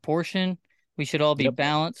weight proportion. We should all be Yep.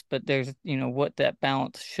 balanced, but there's, what that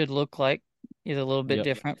balance should look like is a little bit Yep.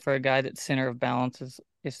 different for a guy that's center of balance is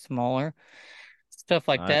smaller. Stuff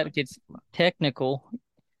like I that gets technical.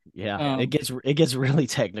 Yeah, it Um, gets really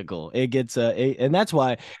technical. And that's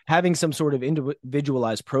why having some sort of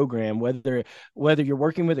individualized program, whether you're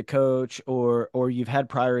working with a coach or you've had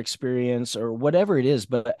prior experience or whatever it is,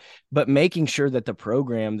 but making sure that the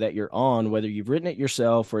program that you're on, whether you've written it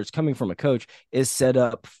yourself or it's coming from a coach, is set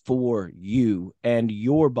up for you and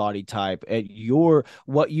your body type and your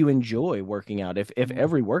what you enjoy working out. If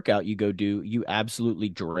every workout you go do you absolutely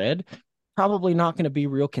dread, probably not going to be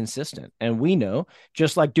real consistent. And we know,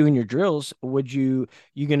 just like doing your drills, you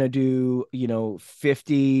going to do,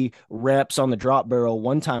 50 reps on the drop barrel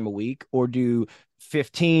one time a week or do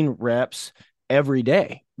 15 reps every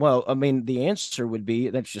day? Well, I mean, the answer would be,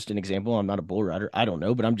 that's just an example. I'm not a bull rider. I don't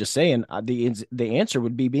know, but I'm just saying the answer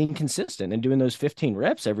would be being consistent and doing those 15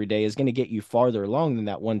 reps every day is going to get you farther along than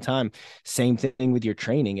that one time. Same thing with your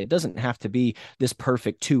training. It doesn't have to be this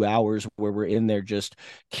perfect 2 hours where we're in there just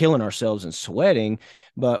killing ourselves and sweating.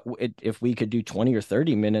 But if we could do 20 or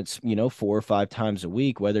 30 minutes, 4 or 5 times a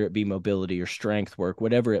week, whether it be mobility or strength work,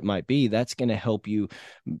 whatever it might be, that's going to help you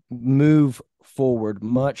move forward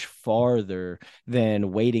much farther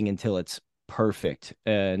than waiting until it's perfect,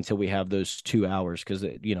 until we have those 2 hours. Because,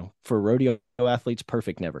 for rodeo athletes,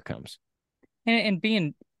 perfect never comes. and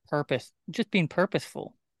just being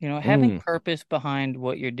purposeful, having Mm, purpose behind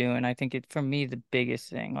what you're doing. I think it's for me the biggest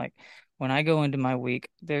thing. Like when I go into my week,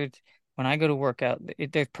 when I go to work out,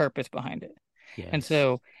 there's purpose behind it. And yes.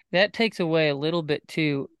 so that takes away a little bit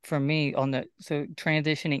too for me so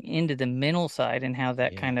transitioning into the mental side and how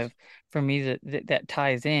that kind Yes. of, for me, that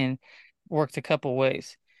ties in, works a couple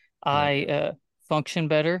ways. Yep. I function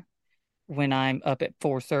better when I'm up at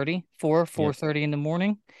 4:30, Yep. 4:30 in the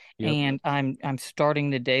morning, Yep. and I'm starting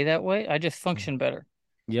the day that way. I just Mm. function better.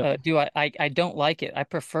 Yep. I don't like it. I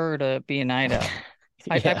prefer to be a night owl.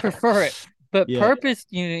 I Yeah. prefer it. But Yeah. purpose,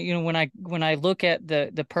 when I look at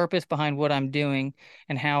the purpose behind what I'm doing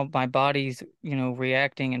and how my body's,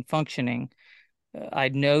 reacting and functioning, I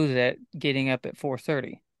know that getting up at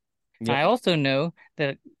 4:30. Yep. I also know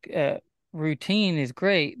that uh, routine is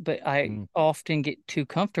great, but I Mm. often get too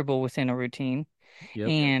comfortable within a routine. Yep.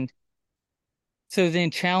 And so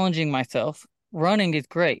then challenging myself, running is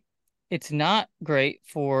great. It's not great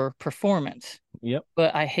for performance, Yep.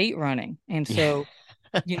 but I hate running. And Yeah. so,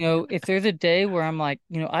 if there's a day where I'm like,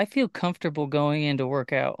 I feel comfortable going in to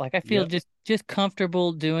work out, like I feel Yep. just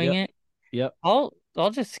comfortable doing Yep. it, Yep. I'll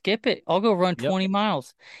just skip it. I'll go run Yep. 20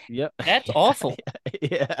 miles. Yep. That's awful.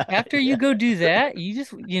 Yeah. After you Yeah. go do that, you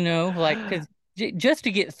just, like, because just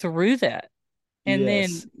to get through that. And then,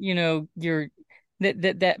 Yes.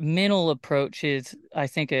 that mental approach is, I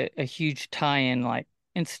think, a huge tie-in. Like,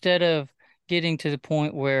 instead of getting to the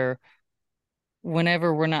point where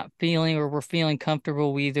whenever we're not feeling or we're feeling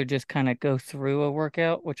comfortable, we either just kind of go through a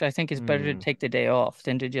workout, which I think is better to Mm. take the day off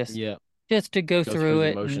than to Yeah. just to go Go through through the it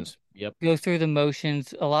and motions. Yep. go through the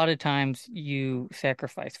motions. A lot of times you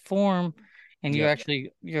sacrifice form and Yep.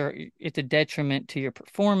 it's a detriment to your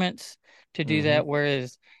performance to do Mm-hmm. that.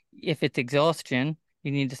 Whereas if it's exhaustion,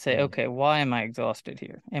 you need to say, Mm-hmm. okay, why am I exhausted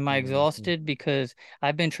here? Am I Mm-hmm. exhausted because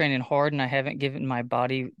I've been training hard and I haven't given my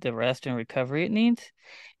body the rest and recovery it needs?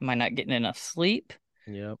 Am I not getting enough sleep?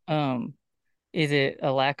 Yep. Um, is it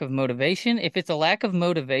a lack of motivation? If it's a lack of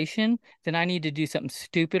motivation, then I need to do something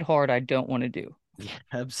stupid hard I don't want to do. Yeah,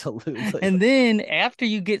 absolutely. And then after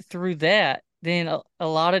you get through that, then a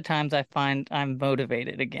lot of times I find I'm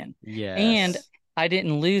motivated again. And Yes. I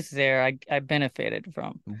didn't lose there. I benefited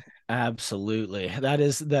from. Absolutely. That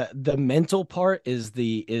is the mental part it's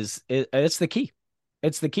the key.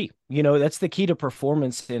 It's the key. That's the key to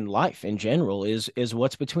performance in life in general is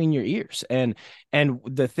what's between your ears. And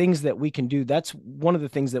the things that we can do, that's one of the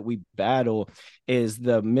things that we battle is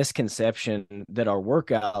the misconception that our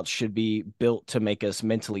workouts should be built to make us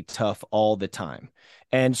mentally tough all the time.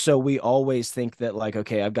 And so we always think that, like,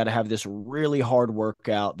 okay, I've got to have this really hard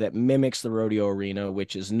workout that mimics the rodeo arena,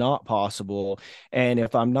 which is not possible. And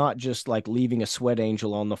if I'm not just like leaving a sweat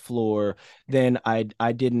angel on the floor, then I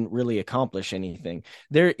didn't really accomplish anything.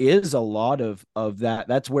 There is a lot of that.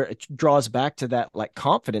 That's where it draws back to that like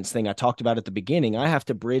confidence thing I talked about at the beginning. I have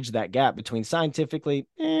to bridge that gap between scientifically,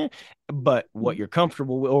 but what you're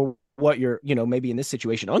comfortable with, or what you're, maybe in this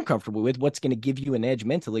situation uncomfortable with, what's going to give you an edge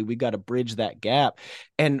mentally. We've got to bridge that gap.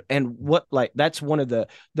 And what, like, that's one of the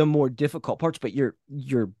more difficult parts. But your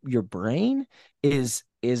brain is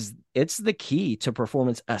it's the key to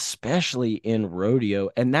performance, especially in rodeo.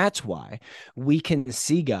 And that's why we can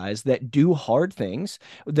see guys that do hard things,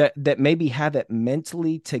 that maybe have it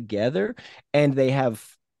mentally together, and they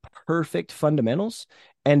have perfect fundamentals,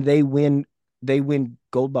 and they win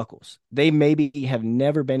gold buckles. They maybe have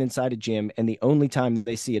never been inside a gym, and the only time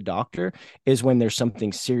they see a doctor is when there's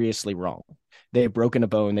something seriously wrong. They've broken a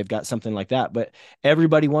bone, they've got something like that. But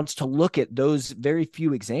everybody wants to look at those very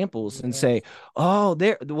few examples and say, "Oh,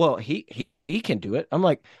 well, he can do it." I'm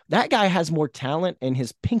like, that guy has more talent in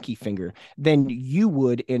his pinky finger than you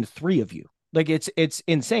would in three of you. Like, it's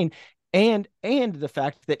insane. And the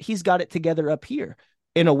fact that he's got it together up here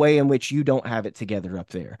in a way in which you don't have it together up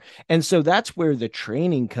there. And so that's where the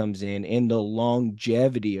training comes in the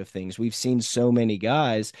longevity of things. We've seen so many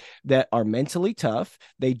guys that are mentally tough.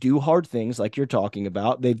 They do hard things like you're talking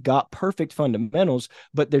about. They've got perfect fundamentals,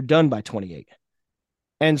 but they're done by 28.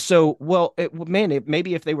 And so, well,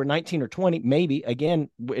 maybe if they were 19 or 20, maybe, again,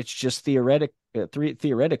 it's just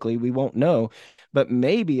theoretically, we won't know. But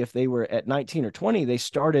maybe if they were at 19 or 20, they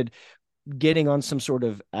started getting on some sort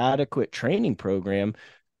of adequate training program,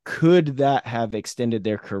 could that have extended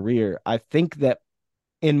their career? I think that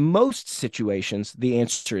in most situations, the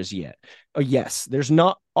answer is yes. There's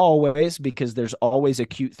not always, because there's always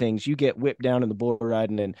acute things. You get whipped down in the bull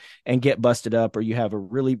riding and get busted up, or you have a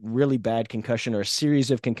really, really bad concussion or a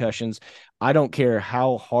series of concussions. I don't care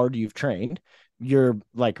how hard you've trained. You're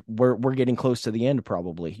like, we're getting close to the end,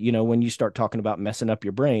 probably. When you start talking about messing up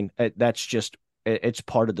your brain, that's just, it's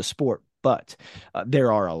part of the sport. But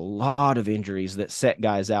there are a lot of injuries that set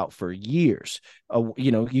guys out for years.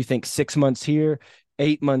 You think 6 months here,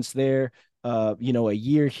 8 months there, a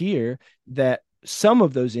year here, that some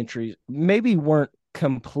of those injuries maybe weren't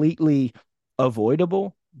completely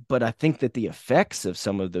avoidable, but I think that the effects of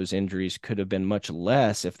some of those injuries could have been much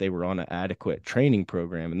less if they were on an adequate training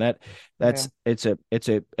program. And Yeah. that's it's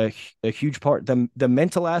a huge part. The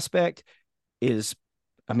mental aspect is,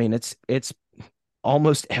 I mean, it's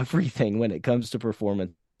almost everything when it comes to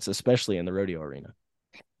performance, especially in the rodeo arena.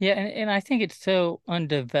 Yeah, and I think it's so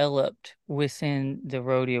undeveloped within the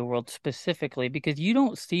rodeo world specifically because you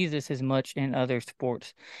don't see this as much in other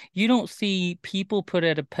sports. You don't see people put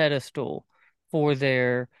at a pedestal for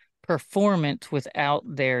their performance without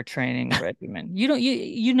their training regimen.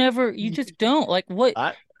 You never you just don't. Like what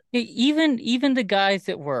I even the guys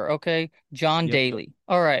that were, okay, John Yep, Daly.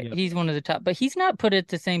 All right, yep, he's one of the top, but he's not put at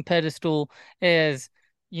the same pedestal as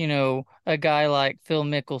a guy like Phil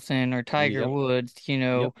Mickelson or Tiger yep, Woods,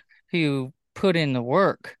 yep, who put in the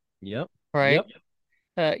work, yep, right?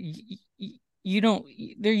 yep. You don't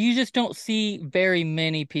there you just don't see very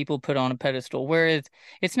many people put on a pedestal, whereas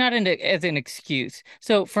it's not as an excuse.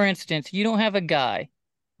 So, for instance, you don't have a guy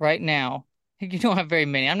right now. You don't have very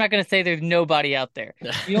many. I'm not going to say there's nobody out there.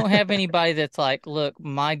 You don't have anybody that's like, look,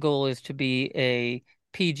 my goal is to be a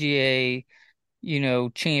PGA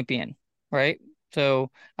champion, right?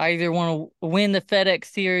 So I either want to win the FedEx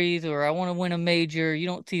Series or I want to win a major. You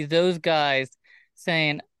don't see those guys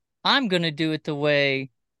saying, I'm going to do it the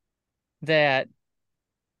way that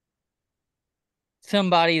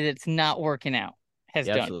somebody that's not working out has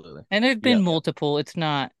Yeah, done it. absolutely. And there's been Yep, multiple. It's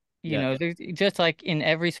not, yep, there's just like in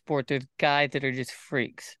every sport, there's guys that are just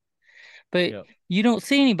freaks. But yep. you don't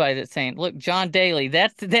see anybody that's saying, look, John Daly,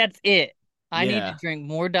 that's it. I need to Yeah. drink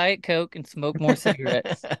more Diet Coke and smoke more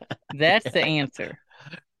cigarettes. That's the answer.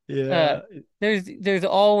 uh Yeah. there's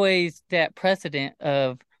always that precedent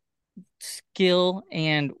of skill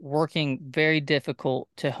and working very difficult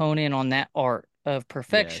to hone in on that art of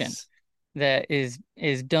perfection Yes. that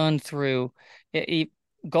is done through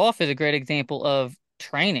golf is a great example of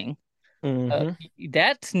training. uh, Mm-hmm.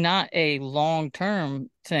 that's not a long-term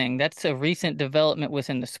thing. That's a recent development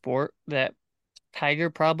within the sport that Tiger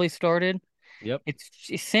probably started. Yep. It's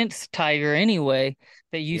since Tiger anyway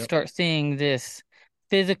that you Yep. start seeing this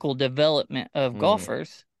physical development of Mm.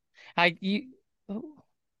 golfers. I you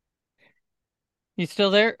you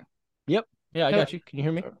still there? Yep. Yeah, I Uh, got you. Can you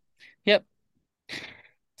hear me? Yep.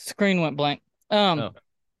 Screen went blank. Um, Oh.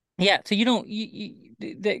 yeah. So you don't.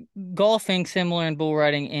 the golfing similar in bull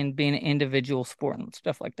riding and being an individual sport and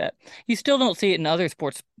stuff like that. You still don't see it in other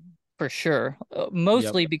sports for sure. Yep.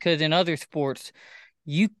 Mostly because in other sports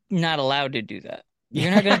you're not allowed to do that.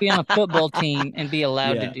 You're not going to be on Yeah. a football team and be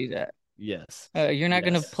allowed to Yeah. do that. Yes. You're not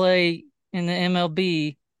going to Yes. play in the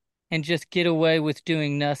MLB and just get away with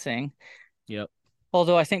doing nothing. Yep.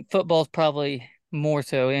 Although I think football's probably more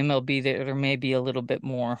so. MLB, there may be a little bit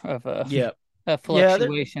more of a Yep. a Yeah, they're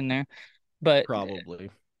fluctuation there, but probably.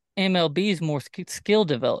 MLB is more skill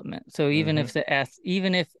development. So even Hmm. if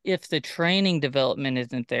even if the training development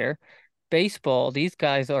isn't there, baseball, these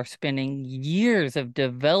guys are spending years of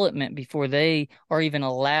development before they are even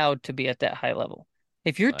allowed to be at that high level.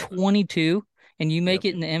 If you're I, 22 and you make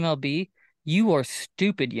yep. it in the MLB, you are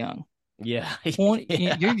stupid young. Yeah. 20,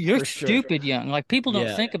 Yeah, you're for sure. stupid young. Like people don't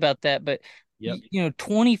Yeah. think about that, but Yep.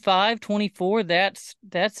 25, 24, that's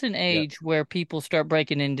an Yep. age where people start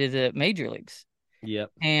breaking into the major leagues.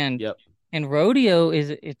 Yep. And Yep. rodeo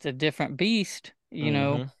it's a different beast,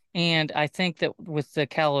 Hmm. and I think that with the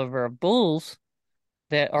caliber of bulls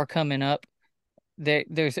that are coming up, there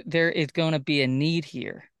is going to be a need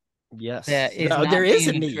here that Yes. is There not is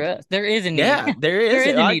a being need. addressed. There is a need. Yeah, there There is.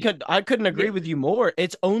 is a need. I couldn't agree Yeah. with you more.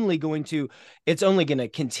 It's only going to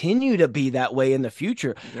continue to be that way in the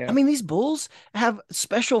future. I Yeah. mean, these bulls have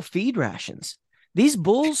special feed rations. These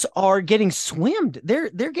bulls are getting swimmed. They're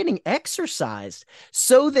getting exercised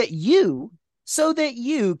so that you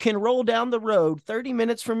can roll down the road 30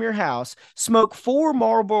 minutes from your house, smoke 4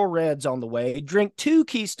 Marlboro Reds on the way, drink 2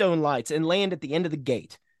 Keystone Lights and land at the end of the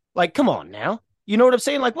gate. Like, come on now. You know what I'm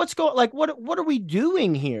saying? Like, what are we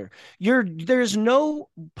doing here? There's no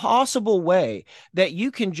possible way that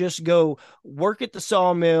you can just go work at the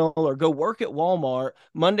sawmill or go work at Walmart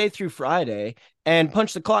Monday through Friday and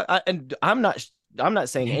punch the clock. And I'm not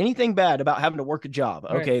saying anything bad about having to work a job.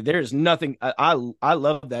 Right. Okay, there's nothing. I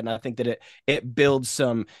love that, and I think that it builds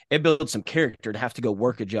some character to have to go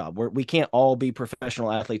work a job. We can't all be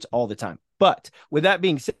professional athletes all the time. But with that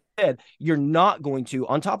being said, you're not going to,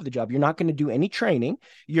 on top of the job, you're not going to do any training.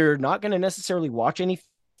 You're not going to necessarily watch any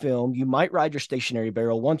film. You might ride your stationary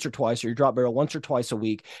barrel once or twice, or your drop barrel once or twice a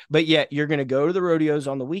week, but yet you're going to go to the rodeos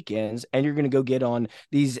on the weekends and you're going to go get on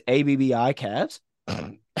these ABBI calves.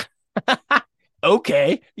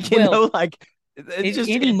 Okay, Well, like it's it just,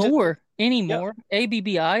 yep, anymore,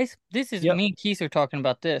 ABBIs, this is yep, me and Keith are talking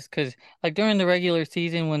about this because like during the regular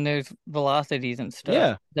season when there's velocities and stuff,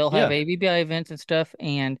 yeah, they'll have yeah, ABBI events and stuff,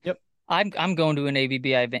 and yep, I'm going to an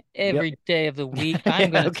ABBI event yep. every day of the week. I'm Yeah,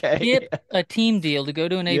 going to okay, skip a team deal to go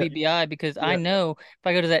to an yep, ABBI because I yep, know if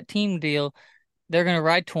I go to that team deal, they're going to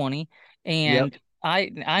ride 20, yep, and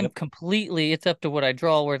I'm yep, completely, it's up to what I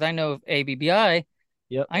draw. Whereas I know if ABBI,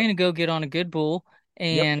 yep, I'm going to go get on a good bull,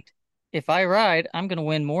 yep, and if I ride, I'm going to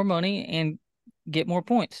win more money and get more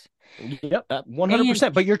points. yep, And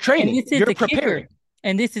 100%. But you're and training, this is you're the kicker. preparing.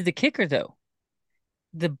 And this is the kicker though.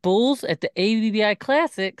 The bulls at the ABBI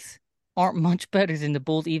Classics aren't much better than the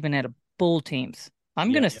bulls even at a bull teams.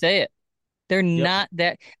 I'm going Yep, to say it. They're yep, not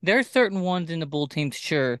that. There's certain ones in the bull teams,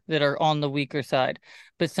 sure, that are on the weaker side.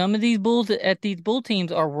 But some of these bulls at these bull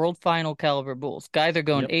teams are world final caliber bulls. Guys are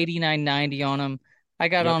going yep, 89, 90 on them. I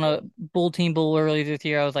got yep, on a bull team bull earlier this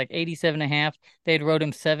year. I was like 87 and a half. They'd rode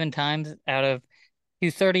him 7 times out of, he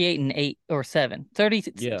was 38 and 8 or 7.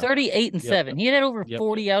 yeah, 38 and yep, 7. He had over yep,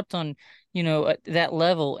 40 outs on, at that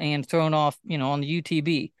level and thrown off, on the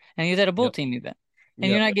UTB. And he was at a bull yep, team event. And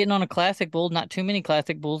you're yep. not getting on a classic bull, not too many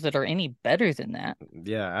classic bulls that are any better than that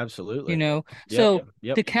Yeah, you absolutely. know. Yep, So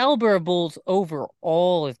yep, the caliber of bulls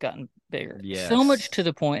overall has gotten bigger. So much yes, to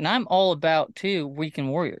the point, and I'm all about too weekend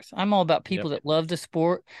warriors. I'm all about yep, people that love the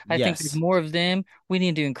sport. I think there's yes, more of them. We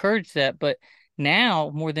need to encourage that, but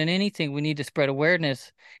now more than anything, we need to spread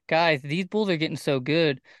awareness. Guys, these bulls are getting so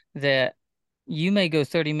good that you may go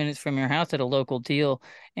 30 minutes from your house at a local deal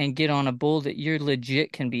and get on a bull that you're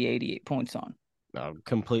legit can be 88 points on. I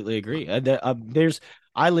completely agree.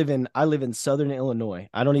 I live in Southern Illinois.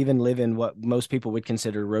 I don't even live in what most people would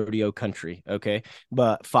consider rodeo country. Okay,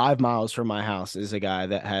 but 5 miles from my house is a guy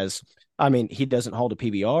that has. I mean, he doesn't hold a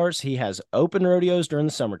PBRs. He has open rodeos during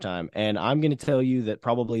the summertime, and I'm going to tell you that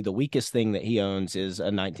probably the weakest thing that he owns is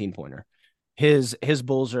a 19 pointer. His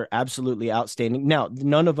bulls are absolutely outstanding. Now,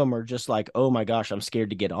 none of them are just like, oh my gosh, I'm scared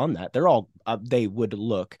to get on that. They're all they would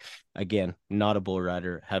look, again, not a bull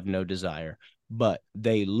rider, have no desire, but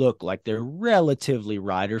they look like they're relatively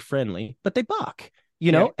rider friendly, but they buck,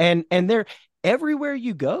 Yeah. and they're everywhere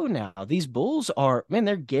you go now. These bulls are, man,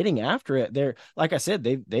 they're getting after it. They're, like I said,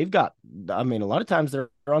 they've got, I mean, a lot of times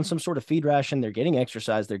they're on some sort of feed ration, they're getting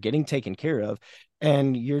exercise, they're getting taken care of,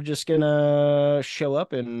 and you're just gonna show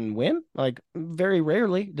up and win. Like very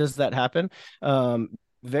rarely does that happen. Um,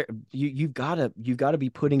 you've got to be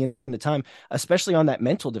putting in the time, especially on that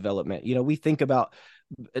mental development. We think about,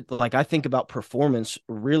 like, I think about performance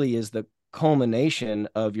really is the culmination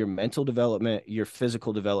of your mental development, your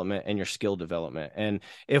physical development, and your skill development. And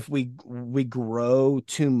if we grow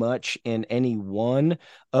too much in any one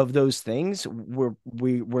of those things,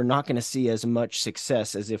 we're not going to see as much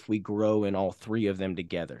success as if we grow in all three of them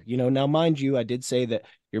together. Now mind you, I did say that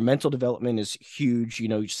your mental development is huge.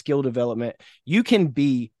 Your skill development, you can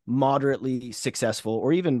be moderately successful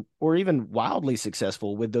or even wildly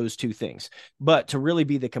successful with those two things. But to really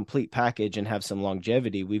be the complete package and have some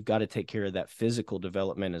longevity, we've got to take care of that physical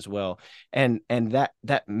development as well. And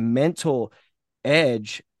that mental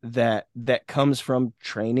edge that comes from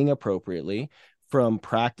training appropriately, from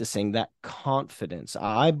practicing that confidence.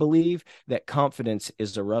 I believe that confidence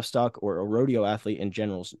is a rough stock or a rodeo athlete in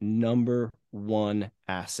general's number one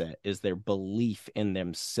asset, is their belief in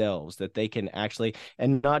themselves, that they can actually,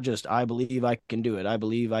 and not just I believe I can do it, I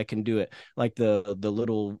believe I can do it, like the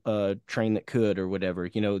little train that could or whatever.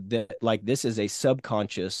 That, like, this is a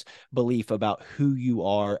subconscious belief about who you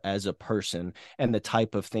are as a person and the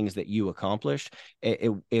type of things that you accomplish.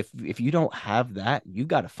 If you don't have that, you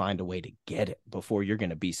got to find a way to get it before you're going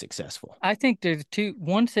to be successful. I think there's two.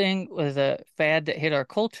 One thing was a fad that hit our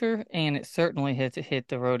culture, and it certainly has hit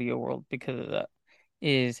the rodeo world because of that.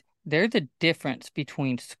 Is there's a difference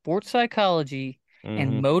between sports psychology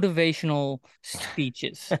and Mm-hmm. motivational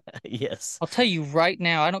speeches. Yes. I'll tell you right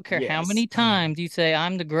now, I don't care how Yes. many times you say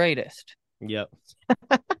I'm the greatest. Yep.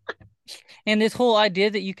 And this whole idea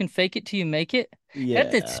that you can fake it till you make it,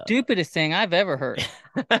 that's the Yeah. stupidest thing I've ever heard.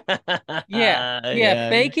 Yeah. Yeah. Yeah.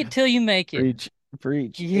 Fake it till you make it. Preach.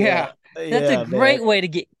 Preach. Yeah. Yeah. That's a Yeah, man. great way to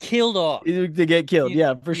get killed off. To get killed.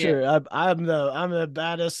 Yeah, for Yeah. sure. I'm the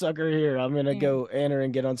baddest sucker here. I'm gonna And, go enter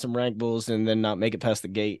and get on some rank bulls and then not make it past the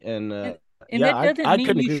gate. And and and yeah, that I doesn't I mean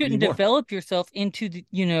couldn't you agree with you shouldn't more. develop yourself into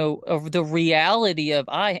of the reality of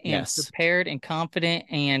I am Yes. prepared and confident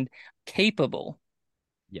and capable.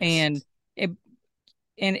 Yes. And it,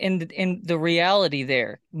 and the reality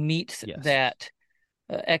there meets Yes. that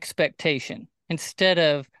expectation, instead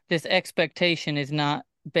of this expectation is not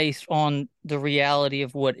based on the reality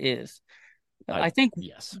of what is. I think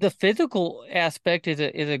Yes. the physical aspect is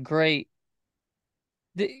a great.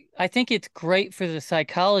 I think it's great for the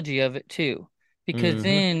psychology of it too, because Mm-hmm.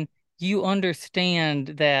 then you understand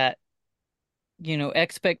that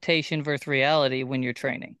expectation versus reality when you're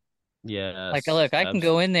training. Like, Yes. look, I can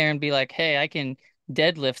go in there and be like, hey, I can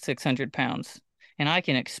deadlift 600 pounds, and I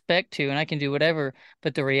can expect to, and I can do whatever.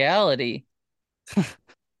 But the reality,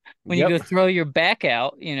 when you go Yep. throw your back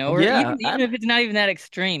out, or Yeah. even if it's not even that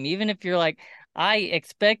extreme, even if you're like, I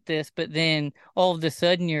expect this, but then all of a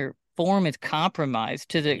sudden your form is compromised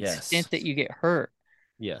to the Yes. extent that you get hurt.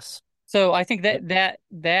 Yes. So I think Yep.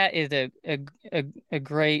 that is a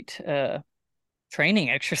great training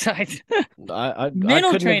exercise, I mental couldn't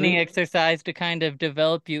agree. training exercise to kind of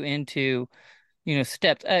develop you into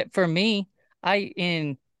steps. For me,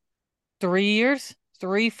 in 3 years,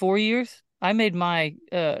 4 years, I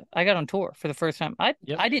got on tour for the first time. I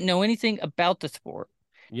Yep. I didn't know anything about the sport.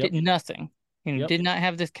 Yep. Did nothing. Yep. Did not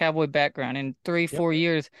have this cowboy background. In three, Yep. 4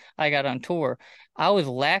 years, I got on tour. I was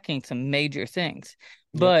lacking some major things,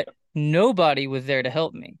 Yep. but nobody was there to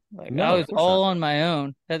help me. Like I No, of was course all not. on my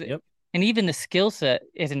own. Yep. And even the skill set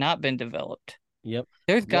has not been developed. Yep.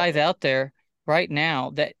 There's Yep. guys out there right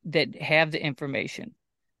now that have the information,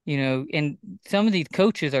 and some of these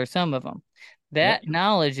coaches are some of them. Yep. That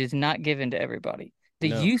knowledge is not given to everybody. The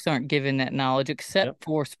No. youth aren't given that knowledge Yep. except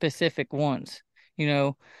for specific ones. You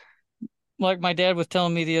know, like my dad was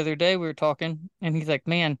telling me the other day, we were talking, and he's like,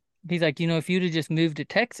 man, he's like, if you'd have just moved to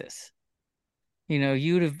Texas,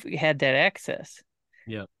 you'd have had that access.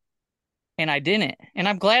 Yep. And I didn't. And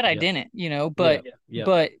I'm glad I Yep. didn't, but Yep. Yep.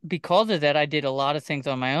 but because of that, I did a lot of things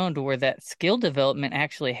on my own to where that skill development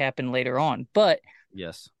actually happened later on. But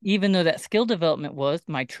Yes. even though that skill development was,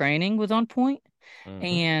 my training was on point, Mm-hmm.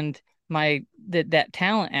 and that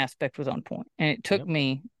talent aspect was on point, and it took Yep.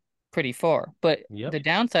 me pretty far. But Yep. the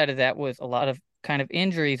downside of that was a lot of kind of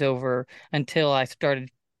injuries over until I started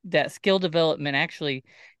that skill development. Actually,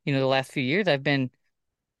 the last few years I've been,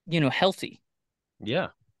 healthy Yeah.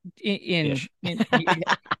 in Ish. in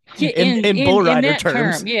yeah, In bull in rider that term,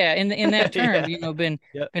 terms. yeah, in that term, Yeah.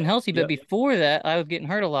 Yep. been healthy. But Yep. before that, I was getting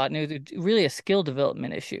hurt a lot, and it was really a skill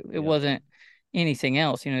development issue. It Yep. wasn't anything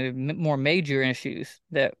else. More major issues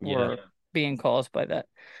that Yeah. were being caused by that.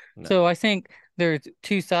 No. So I think there's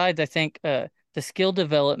two sides. I think the skill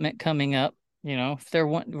development coming up. If they're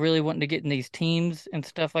really wanting to get in these teams and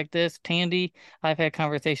stuff like this, Tandy, I've had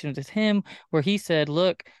conversations with him where he said,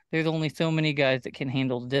 look, there's only so many guys that can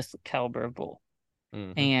handle this caliber of bull.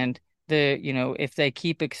 Hmm. And if they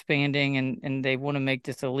keep expanding and they want to make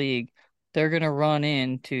this a league, they're going to run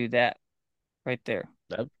into that right there.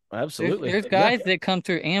 There's Absolutely. there's Yeah. guys that come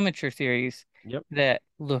through amateur series Yep. that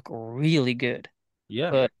look really good,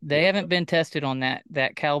 Yeah. but they Yep. haven't been tested on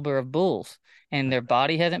that caliber of bulls, and their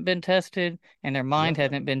body hasn't been tested, and their mind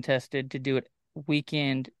Yep. hasn't been tested to do it week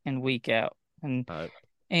in and week out. And Uh,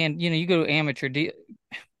 and you go to amateur.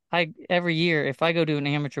 I every year if I go to an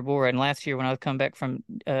amateur bull ride, and last year when I was coming back from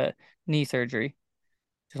knee surgery,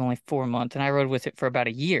 it was only 4 months, and I rode with it for about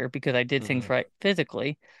a year because I did things mhm. right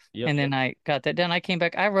physically, Yep. and then I got that done. I came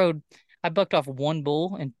back. I bucked off one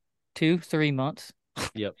bull in 2, 3 months.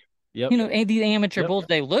 Yep. Yep. And these amateur Yep. bulls,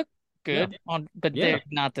 they look Yeah. good but Yeah. they're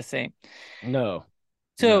not the same. No.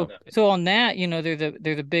 So, No. so on that,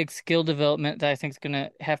 there's a big skill development that I think is going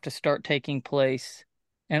to have to start taking place.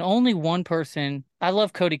 And only one person, I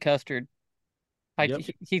love Cody Custard. Yep.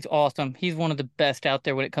 He's awesome. He's one of the best out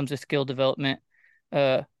there when it comes to skill development.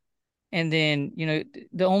 Uh, And then,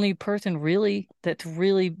 the only person really that's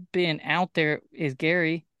really been out there is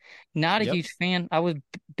Gary. Not a Yep. huge fan. I was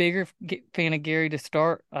bigger fan of Gary to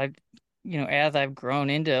start. As I've grown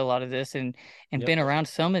into a lot of this and Yep. been around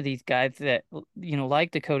some of these guys that,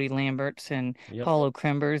 like the Cody Lamberts and Yep. Paulo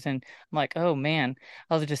Krimbers, and I'm like, oh man,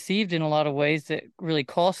 I was deceived in a lot of ways that really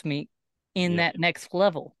cost me in Yep. that next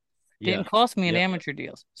level. Yeah. Didn't cost me in Yep. amateur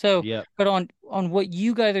deals. So, Yep. but on what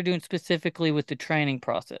you guys are doing specifically with the training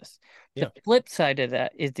process. The Yep. flip side of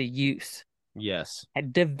that is the use. Yes.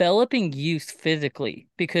 And developing use physically,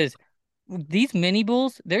 because these mini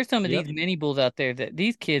bulls, there's some of these Yep. mini bulls out there that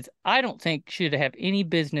these kids I don't think should have any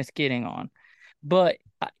business getting on. But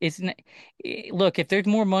it's n- look, if there's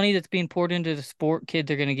more money that's being poured into the sport, kids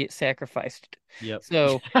are going to get sacrificed. Yep.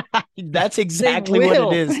 So That's they exactly what it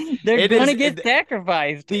will. is. They're It going to is get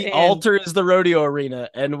sacrificed. the And altar is the rodeo arena,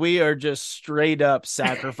 and we are just straight up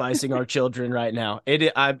sacrificing our children right now.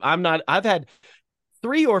 I'm not. I've had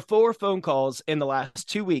 3 or 4 phone calls in the last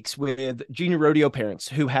 2 weeks with junior rodeo parents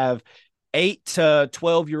who have 8 to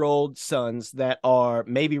 12-year-old sons that are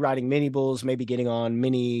maybe riding mini bulls, maybe getting on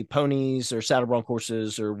mini ponies or saddle bronc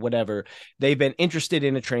horses or whatever. They've been interested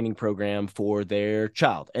in a training program for their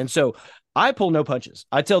child. And so I pull no punches.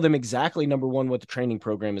 I tell them exactly, number one, what the training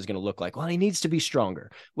program is going to look like. Well, he needs to be stronger.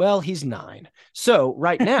 Well, he's 9. So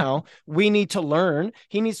right now we need to learn.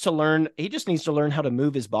 He just needs to learn how to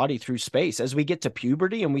move his body through space. As we get to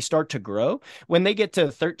puberty and we start to grow, when they get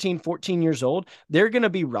to 13, 14 years old, they're going to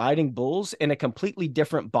be riding bulls in a completely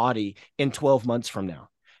different body in 12 months from now.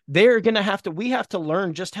 They're going to we have to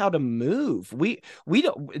learn just how to move. We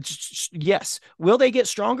don't, yes. Will they get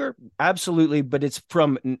stronger? Absolutely. But it's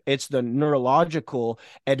the neurological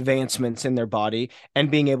advancements in their body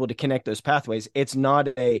and being able to connect those pathways.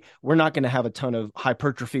 We're not going to have a ton of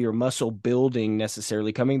hypertrophy or muscle building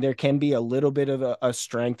necessarily coming. There can be a little bit of a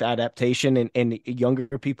strength adaptation in younger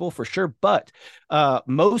people for sure. But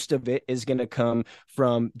most of it is going to come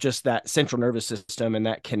from just that central nervous system and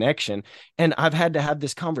that connection. And I've had to have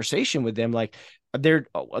this conversation with them, like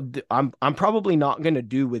I'm probably not going to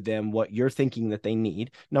do with them what you're thinking that they need.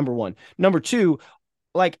 Number one. Number two,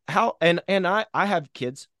 like how and I have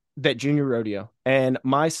kids that junior rodeo, and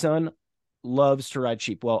my son loves to ride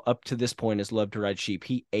sheep. Well, up to this point has loved to ride sheep.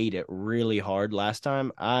 He ate it really hard last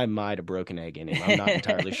time. I might have broken an egg in him. I'm not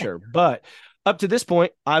entirely sure. But up to this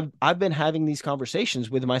point, I've been having these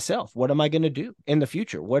conversations with myself. What am I going to do in the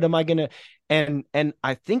future? What am I going to and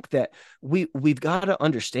I think that we've got to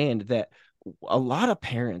understand that a lot of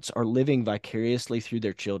parents are living vicariously through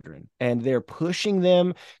their children, and they're pushing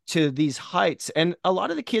them to these heights. And a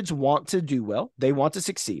lot of the kids want to do well. They want to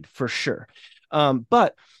succeed for sure.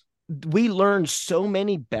 But we learn so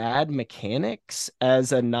many bad mechanics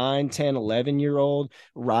as a 9, 10, 11 year old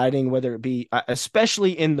riding, whether it be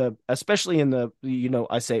especially in the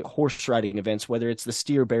I say horse riding events, whether it's the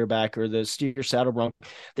steer bareback or the steer saddle bronc.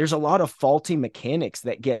 There's a lot of faulty mechanics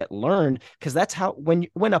that get learned, because that's how when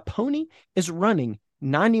a pony is running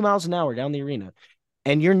 90 miles an hour down the arena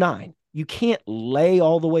and you're 9, you can't lay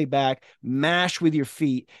all the way back, mash with your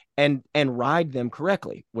feet, and ride them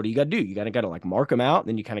correctly. What do you got to do? You got to like mark them out, and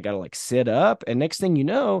then you kind of got to like sit up. And next thing you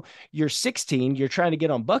know, you're 16, you're trying to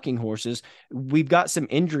get on bucking horses. We've got some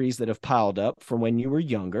injuries that have piled up from when you were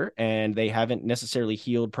younger, and they haven't necessarily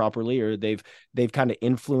healed properly, or they've kind of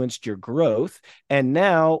influenced your growth. And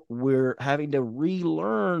now we're having to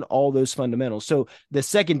relearn all those fundamentals. So the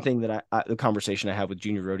second thing that the conversation I have with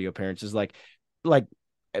junior rodeo parents is like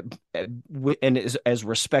and as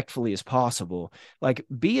respectfully as possible. Like,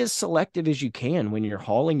 be as selective as you can when you're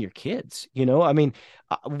hauling your kids. I mean,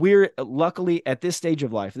 we're luckily at this stage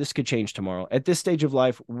of life, this could change tomorrow. At this stage of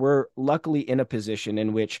life, we're luckily in a position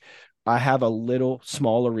in which I have a little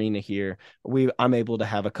small arena here. I'm able to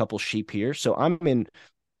have a couple sheep here. So I'm in,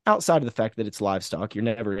 outside of the fact that it's livestock, you're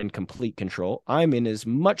never in complete control. I'm in as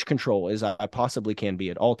much control as I possibly can be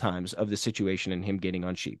at all times of the situation and him getting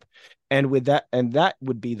on sheep. And that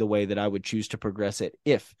would be the way that I would choose to progress it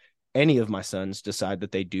if any of my sons decide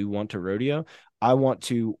that they do want to rodeo. I want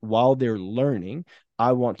to, while they're learning,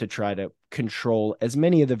 I want to try to control as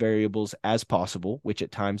many of the variables as possible, which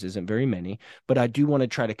at times isn't very many, but I do want to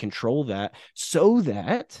try to control that so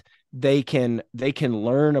that they can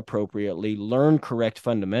learn appropriately, learn correct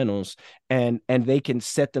fundamentals, and they can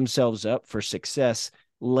set themselves up for success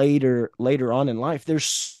later on in life.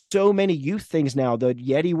 There's so many youth things now, the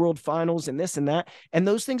Yeti World Finals and this and that, and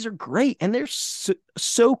those things are great and they're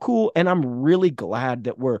so cool. And I'm really glad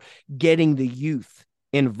that we're getting the youth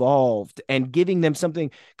involved and giving them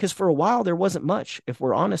something, because for a while there wasn't much. If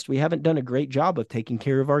we're honest, we haven't done a great job of taking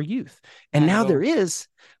care of our youth, and Not at now there all. is.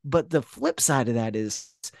 But the flip side of that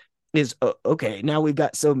is okay, now we've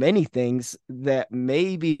got so many things that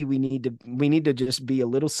maybe we need to just be a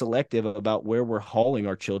little selective about where we're hauling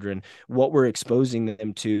our children, what we're exposing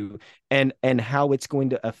them to, and how it's going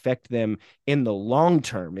to affect them in the long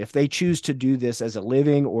term. If they choose to do this as a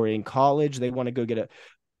living, or in college they want to go get a,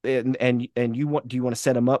 and do you want to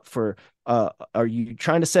set them up for, are you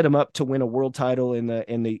trying to set them up to win a world title in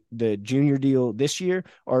the junior deal this year,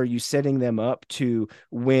 or are you setting them up to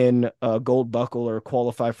win a gold buckle or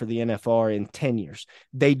qualify for the NFR in 10 years?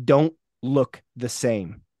 They don't look the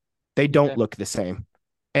same. They don't Yeah. look the same.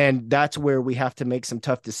 And that's where we have to make some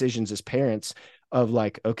tough decisions as parents, of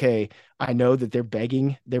like, okay, I know that they're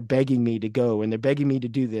begging me to go, and they're begging me to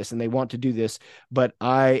do this, and they want to do this, but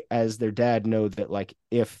I, as their dad, know that, like,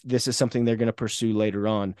 if this is something they're going to pursue later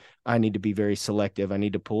on, I need to be very selective. I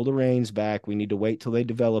need to pull the reins back. We need to wait till they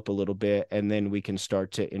develop a little bit, and then we can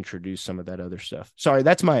start to introduce some of that other stuff. Sorry,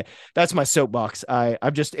 that's my soapbox.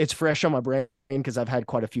 I've just, it's fresh on my brain because I've had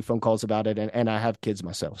quite a few phone calls about it, and I have kids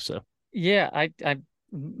myself. So Yeah,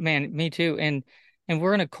 man, me too. And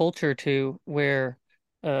we're in a culture too where,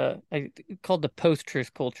 called the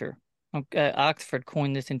post-truth culture. Oxford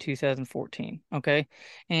coined this in 2014. Okay.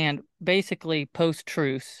 And basically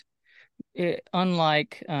post-truth,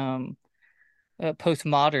 unlike,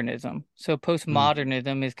 postmodernism. So mm,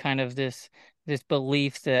 postmodernism is kind of this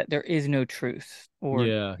belief that there is no truth, or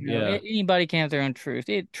yeah, yeah, anybody can have their own truth.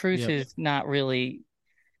 Truth yep, is not really,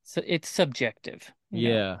 so it's subjective.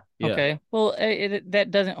 yeah, yeah, Okay. Well, that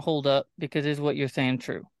doesn't hold up because is what you're saying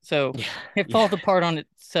true. So yeah, it yeah, falls apart on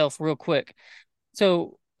itself real quick.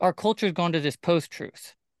 So our culture's gone to this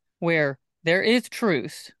post-truth where there is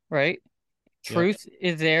truth, right? yep. Truth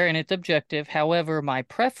is there and it's objective. However, my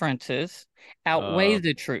preferences outweigh Uh,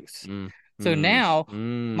 the truth. mm, So mm, now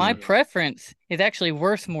my mm. preference is actually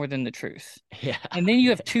worth more than the truth. Yeah, And then you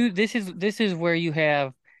have yeah, two, this is where you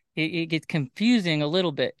have, it gets confusing a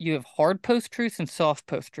little bit. You have hard post-truths and soft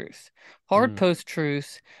post-truths. Hard mm,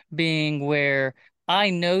 post-truths being where I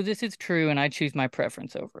know this is true and I choose my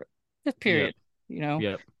preference over it. Just yep, period. You know,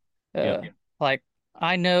 yep, yep, uh, like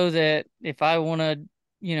I know that if I want to,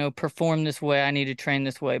 perform this way, I need to train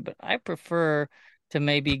this way, but I prefer to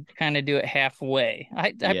maybe kind of do it halfway.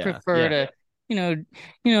 I yeah, prefer yeah, to, you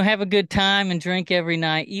know, have a good time and drink every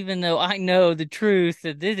night, even though I know the truth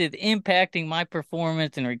that this is impacting my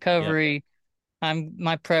performance and yep, recovery.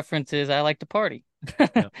 My preference is I like to party.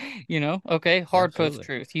 yep, Okay, hard post absolutely.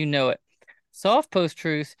 truth, it. Soft post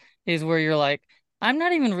truth is where you're like, I'm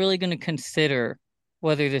not even really going to consider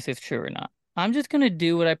whether this is true or not. I'm just going to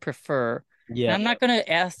do what I prefer. And I'm Yep. not going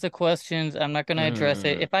to ask the questions. I'm not going to address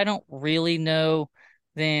it. Mm. If I don't really know,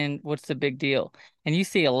 then what's the big deal? And you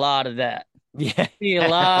see a lot of that. Yeah, See a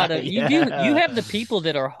lot of you yeah, have the people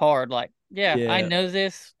that are hard, like, yeah, I yeah, know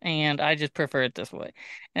this and I just prefer it this way.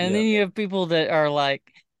 And then yep, you have people that are like,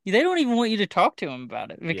 they don't even want you to talk to them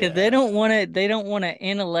about it because they yeah, don't want to they don't want to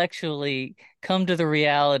intellectually come to the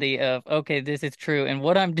reality of, okay, this is true and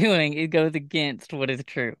what I'm doing, it goes against what is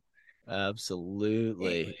true.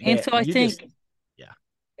 absolutely. And Man, so I you think just, yeah.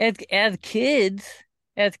 as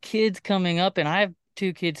kids coming up, and I have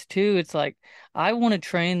two kids too, it's like I want to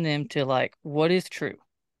train them to like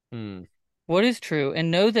Mm, what is true,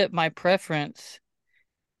 and know that my preference,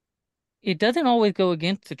 it doesn't always go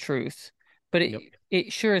against the truth, but yep,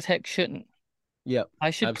 it sure as heck shouldn't. yep,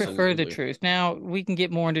 I should prefer the absolutely. truth. Now we can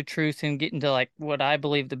get more into truth and get into like what I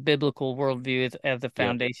believe the biblical worldview is as the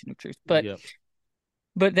Yep, foundation of truth. But yep,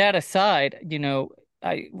 but that aside,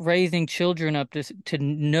 raising children up to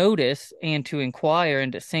notice and to inquire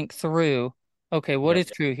and to think through, okay, what Yep.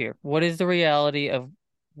 is true here? What is the reality of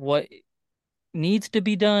what needs to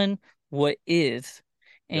be done, what is,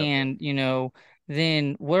 Yep. and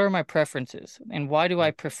then what are my preferences and why do I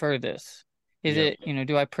Yep. prefer this? Is Yep. it,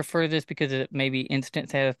 do I prefer this because it maybe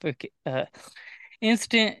instant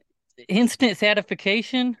instant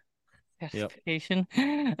satisfaction? Yep. Satisfaction.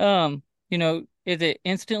 Is it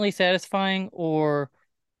instantly satisfying,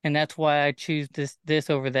 and that's why I choose this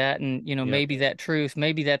over that, and Yep. maybe that truth,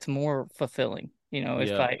 maybe that's more fulfilling, if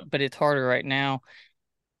Yep. but it's harder right now.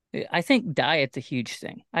 I think diet's a huge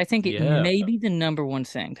thing. I think it Yeah. may be the number one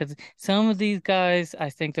thing because some of these guys, I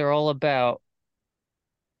think they're all about,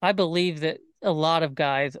 I believe that a lot of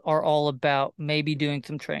guys are all about maybe doing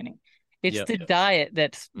some training. It's Yep. the diet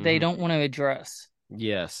that's they Hmm. don't want to address,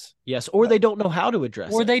 Yes. Yes. Or they don't know how to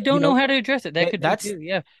address or it. they don't know how to address it. That could be That's too.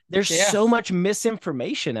 Yeah. there's Yeah. so much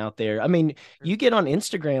misinformation out there. I mean, you get on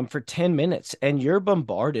Instagram for 10 minutes and you're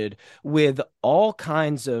bombarded with all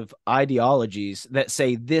kinds of ideologies that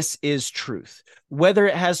say this is truth, whether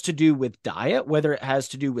it has to do with diet, whether it has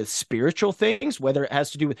to do with spiritual things, whether it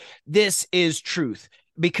has to do with this is truth,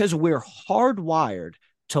 because we're hardwired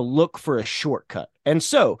to look for a shortcut. And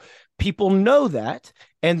so people know that,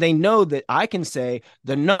 and they know that I can say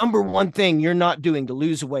the number one thing you're not doing to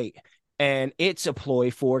lose weight, and it's a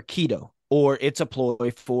ploy for keto or it's a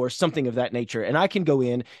ploy for something of that nature. And I can go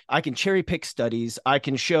in, I can cherry pick studies, I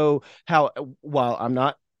can show how, while I'm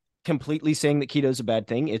not completely saying that keto is a bad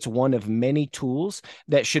thing, it's one of many tools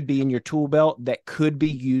that should be in your tool belt that could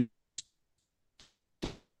be used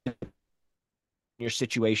your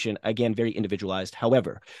situation, again, very individualized.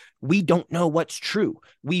 However, we don't know what's true.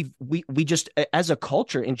 We just, as a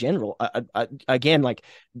culture in general, again, like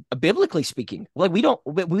biblically speaking, like we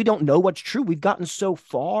don't know what's true. We've gotten so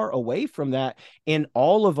far away from that in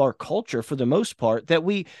all of our culture for the most part that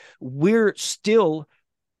we're still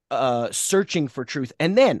searching for truth.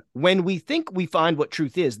 And then when we think we find what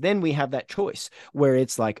truth is, then we have that choice where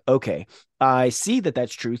it's like, okay, I see that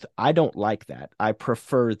that's truth. I don't like that. I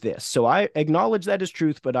prefer this. So I acknowledge that as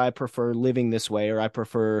truth, but I prefer living this way, or I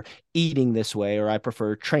prefer eating this way, or I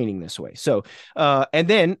prefer training this way. So, and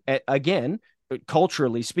then again,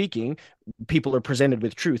 culturally speaking, people are presented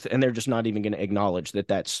with truth and they're just not even going to acknowledge that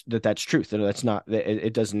that's truth, and that's not,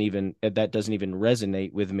 it doesn't even, that doesn't even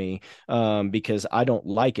resonate with me, because I don't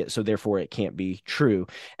like it, so therefore it can't be true.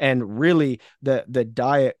 And really, the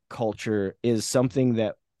diet culture is something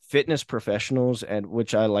that fitness professionals, and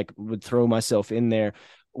which I like would throw myself in there,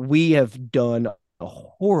 we have done a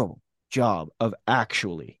horrible job of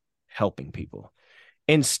actually helping people.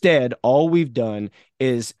 Instead, all we've done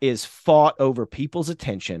is fought over people's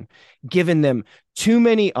attention, given them too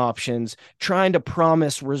many options, trying to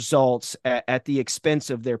promise results at the expense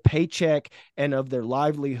of their paycheck and of their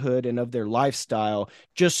livelihood and of their lifestyle,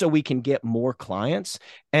 just so we can get more clients.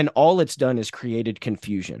 And all it's done is created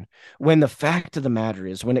confusion. When the fact of the matter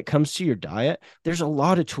is, when it comes to your diet, there's a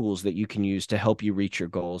lot of tools that you can use to help you reach your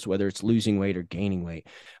goals, whether it's losing weight or gaining weight.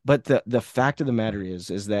 But the fact of the matter is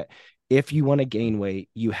that if you want to gain weight,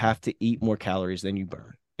 you have to eat more calories than you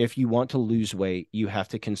burn. If you want to lose weight, you have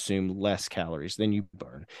to consume less calories than you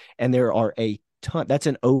burn. And there are a ton, that's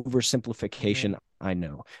an Yeah. oversimplification, I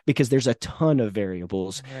know, because there's a ton of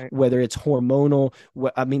variables, Right. whether it's hormonal.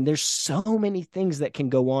 I mean, there's so many things that can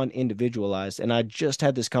go on individualized. And I just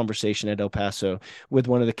had this conversation at El Paso with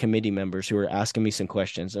one of the committee members who were asking me some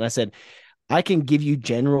questions. And I said, I can give you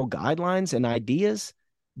general guidelines and ideas,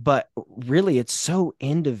 but really it's so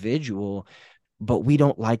individual. But we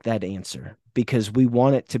don't like that answer because we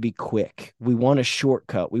want it to be quick. We want a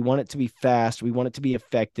shortcut. We want it to be fast. We want it to be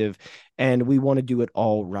effective. And we want to do it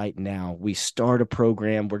all right now. We start a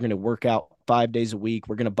program. We're going to work out 5 days a week.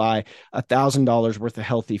 We're going to buy $1,000 worth of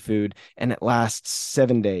healthy food. And it lasts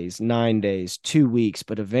 7 days, 9 days, 2 weeks.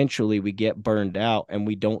 But eventually we get burned out and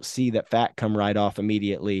we don't see that fat come right off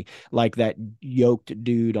immediately, like that yoked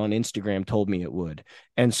dude on Instagram told me it would.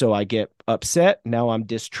 And so I get upset. Now I'm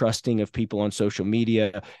distrusting of people on social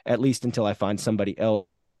media, at least until I find somebody else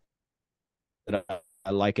that I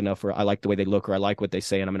like enough, or I like the way they look, or I like what they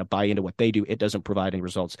say, and I'm going to buy into what they do. It doesn't provide any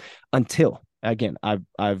results until, again,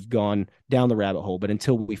 I've gone down the rabbit hole, but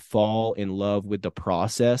until we fall in love with the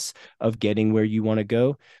process of getting where you want to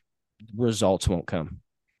go, results won't come.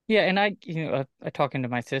 Yeah, and I talking to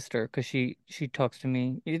my sister because she talks to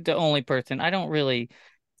me. The only person I don't really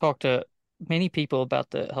talk to many people about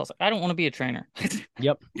the health. I don't want to be a trainer.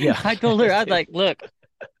 Yep. Yeah. I told her, I was like, look,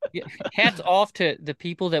 yeah, hats off to the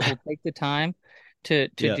people that will take the time to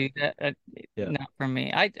Yeah. do that. Yeah. Not for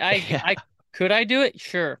me. I Yeah. could I do it?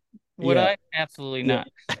 Sure. Would Yeah. I? Absolutely Yep.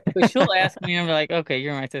 not. But she'll ask me, and I'm like, okay,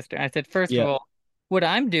 you're my sister. I said, first of Yeah. all, what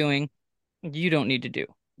I'm doing, you don't need to do.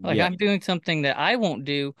 Like Yep. I'm doing something that I won't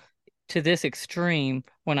do to this extreme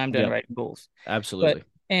when I'm done Yep. writing goals. But Absolutely.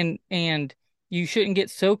 and you shouldn't get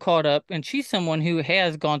so caught up. And she's someone who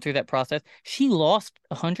has gone through that process. She lost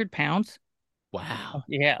 100 pounds. Wow.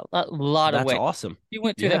 Yeah, a lot of That's weight. awesome. She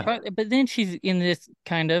went through that Yeah. process, but then she's in this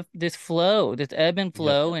kind of this flow, this ebb and Yep.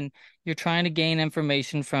 flow, and you're trying to gain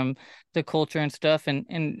information from the culture and stuff. And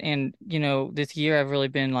this year I've really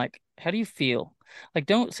been like, how do you feel? Like,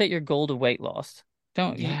 don't set your goal to weight loss.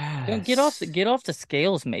 Don't Yes. get off the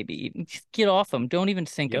scales. Maybe even just get off them. Don't even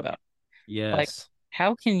think Yep. about. Like, Yes.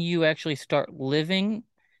 how can you actually start living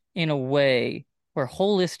in a way where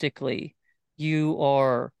holistically you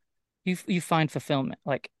are you find fulfillment?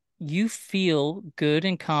 Like you feel good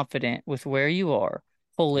and confident with where you are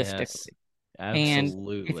Yes. holistically. And if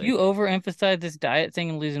Absolutely. you overemphasize this diet thing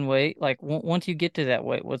and losing weight, like once you get to that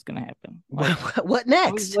weight, what's going to happen? Like What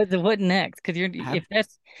next? what next? Because you're Have if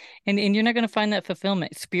that's and you're not going to find that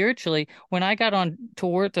fulfillment spiritually. When I got on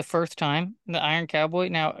tour the first time, the Iron Cowboy.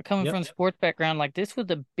 Now coming Yep. from the sports background, like this was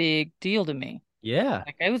a big deal to me. Yeah.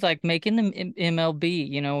 Like I was like making the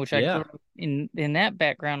MLB, which I grew Yeah. up in that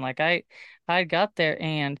background. Like I got there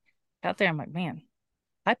and got there. I'm like, man,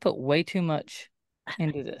 I put way too much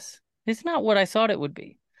into this. It's not what I thought it would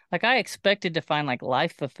be. Like I expected to find like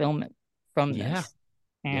life fulfillment from Yeah. this,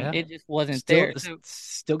 and Yeah. it just wasn't Still there. So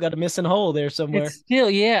still got a missing hole there it's somewhere. still,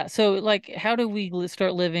 yeah. So like, how do we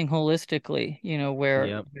start living holistically? Where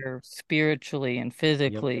Yep. we're spiritually and Yep.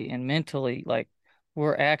 physically and mentally, like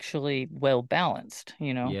we're actually well balanced.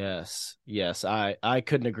 Yes. Yes. I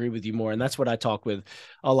couldn't agree with you more. And that's what I talk with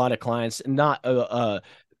a lot of clients, not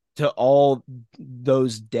to all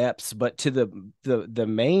those depths, but to the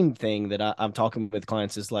main thing that I'm talking with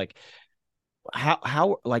clients is like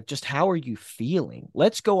how like just how are you feeling?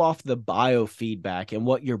 Let's go off the biofeedback and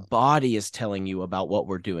what your body is telling you about what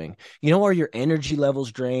we're doing. Are your energy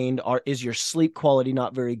levels drained? Is your sleep quality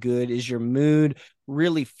not very good? Is your mood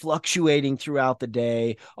really fluctuating throughout the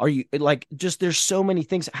day? Are you like just there's so many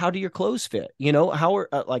things. How do your clothes fit? How are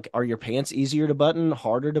are your pants easier to button,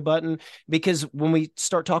 harder to button? Because when we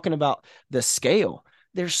start talking about the scale,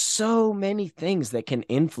 there's so many things that can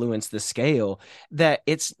influence the scale that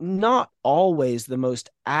it's not always the most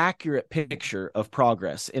accurate picture of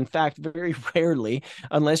progress. In fact, very rarely,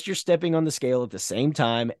 unless you're stepping on the scale at the same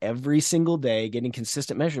time every single day, getting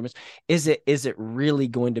consistent measurements, is it really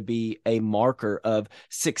going to be a marker of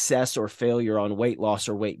success or failure on weight loss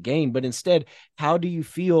or weight gain? But instead, how do you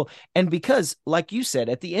feel? And because, like you said,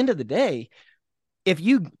 at the end of the day, if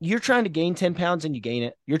you're trying to gain 10 pounds and you gain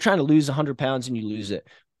it, you're trying to lose 100 pounds and you lose it,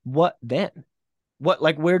 what then? What,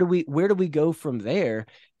 like, where do we go from there?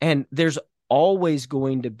 And there's always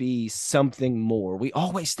going to be something more. We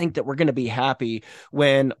always think that we're going to be happy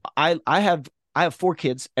when I have 4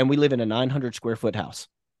 kids and we live in a 900 square foot house.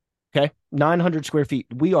 Okay. 900 square feet.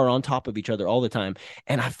 We are on top of each other all the time.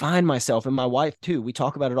 And I find myself and my wife too. We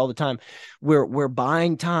talk about it all the time. We're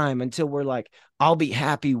buying time until we're like, I'll be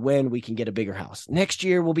happy when we can get a bigger house. Next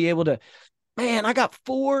year, we'll be able to. Man, I got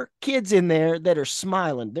 4 kids in there that are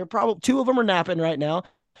smiling. They're probably 2 of them are napping right now.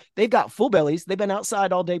 They've got full bellies. They've been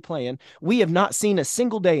outside all day playing. We have not seen a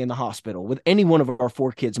single day in the hospital with any one of our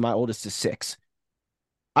 4 kids. My oldest is 6.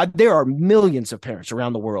 There are millions of parents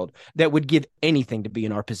around the world that would give anything to be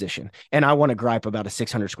in our position. And I want to gripe about a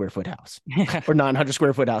 600 square foot house Yeah. or 900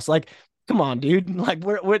 square foot house. Like, come on, dude. Like,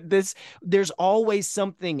 we're this, there's always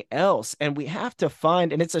something else. And we have to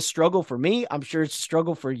find, and it's a struggle for me. I'm sure it's a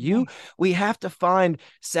struggle for you. We have to find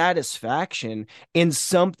satisfaction in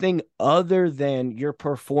something other than your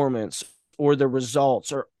performance or the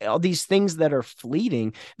results or all these things that are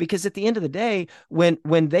fleeting, because at the end of the day, when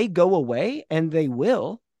they go away, and they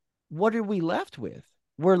will, what are we left with?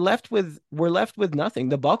 We're left with nothing.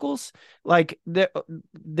 The buckles, like they're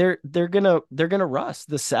gonna rust.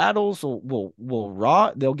 The saddles will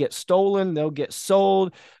rot. They'll get stolen. They'll get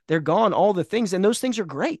sold. They're gone. All the things, and those things are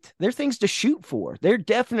great. They're things to shoot for. They're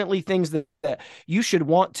definitely things that you should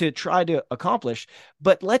want to try to accomplish.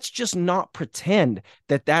 But let's just not pretend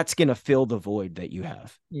that that's gonna fill the void that you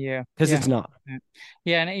have, Yeah, because yeah, it's not. 100%.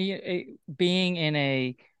 Yeah, and being in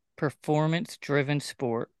a performance-driven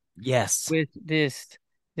sport Yes. with this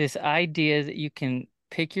idea that you can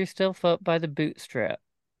pick yourself up by the bootstrap.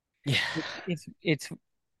 Yeah. It's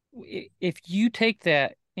if you take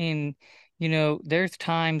that in, there's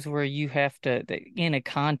times where you have to in a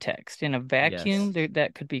context, in a vacuum, Yes.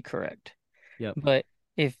 that could be correct. Yep. But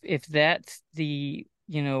if that's the,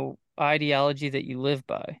 ideology that you live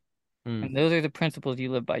by, Mm. and those are the principles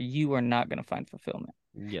you live by, you are not going to find fulfillment.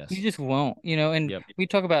 You Yes. just won't, and Yep. we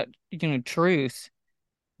talk about, truth.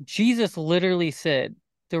 Jesus literally said,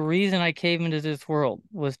 the reason I came into this world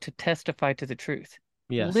was to testify to the truth.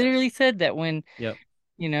 Yes. Literally said that when, Yep.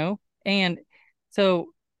 you know, and so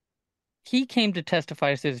he came to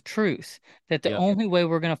testify to the truth that the Yep. only way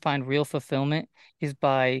we're going to find real fulfillment is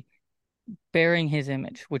by bearing his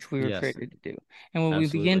image, which we were Yes. created to do. And when we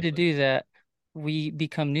begin Absolutely. to do that, we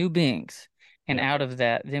become new beings. And Yep. out of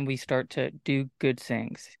that, then we start to do good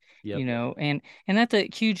things, Yep. and that's a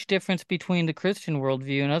huge difference between the Christian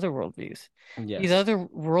worldview and other worldviews. These Yes. other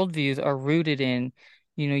worldviews are rooted in,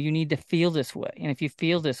 you need to feel this way. And if you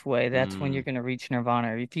feel this way, that's when you're Mm. going to reach nirvana.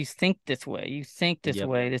 Or if you think this way, Yep.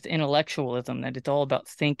 this intellectualism that it's all about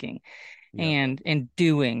thinking Yep. and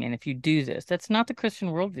doing. And if you do this, that's not the Christian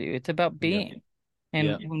worldview. It's about Yep. being. And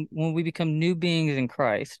Yep. when we become new beings in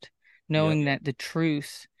Christ, Yep. knowing that the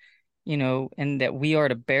truth, and that we are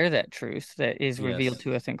to bear that truth that is revealed Yes.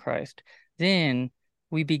 to us in Christ, then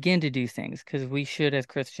we begin to do things because we should, as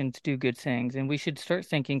Christians, do good things and we should start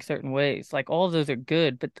thinking certain ways. Like all of those are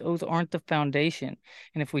good, but those aren't the foundation.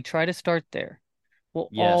 And if we try to start there, we'll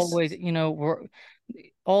Yes. always,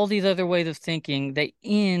 all these other ways of thinking, they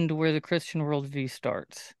end where the Christian worldview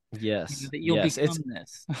starts. Yes. That you'll Yes. become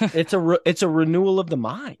this. It's a renewal of the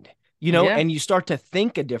mind, Yeah. and you start to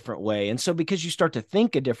think a different way. And so because you start to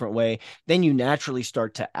think a different way, then you naturally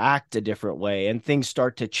start to act a different way, and things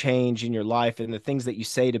start to change in your life, and the things that you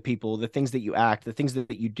say to people, the things that you act, the things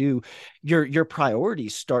that you do, your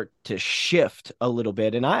priorities start to shift a little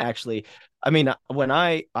bit. And I mean, when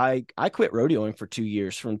I quit rodeoing for 2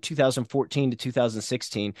 years from 2014 to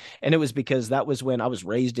 2016, and it was because that was when I was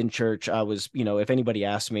raised in church. I was, if anybody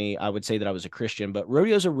asked me, I would say that I was a Christian, but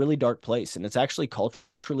rodeo is a really dark place, and it's actually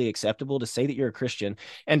culturally acceptable to say that you're a Christian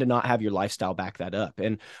and to not have your lifestyle back that up.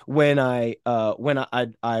 And when I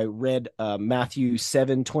read Matthew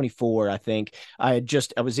 7:24, I think I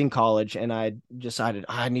was in college, and I decided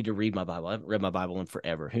I need to read my Bible. I haven't read my Bible in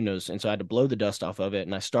forever. Who knows? And so I had to blow the dust off of it.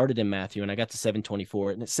 And I started in Matthew, and I got to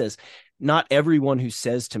 7:24, and it says, "Not everyone who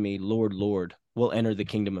says to me, Lord, Lord, will enter the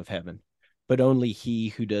kingdom of heaven, but only he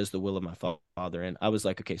who does the will of my Father." And I was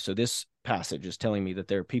like, okay, so this passage is telling me that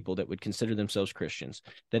there are people that would consider themselves Christians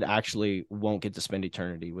that actually won't get to spend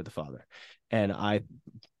eternity with the Father. And I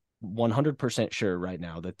 100% sure right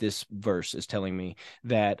now that this verse is telling me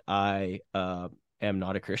that I am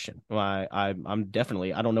not a Christian. Well, I'm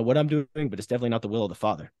definitely, I don't know what I'm doing, but it's definitely not the will of the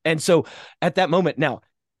Father. And so at that moment, now,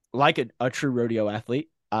 like a true rodeo athlete,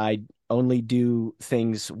 I only do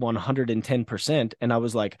things 110%. And I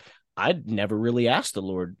was like, I'd never really asked the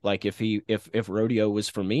Lord, like if rodeo was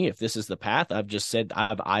for me, if this is the path. I've just said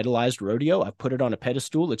I've idolized rodeo. I've put it on a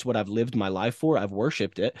pedestal. It's what I've lived my life for. I've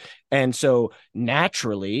worshiped it. And so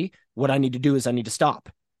naturally, what I need to do is I need to stop.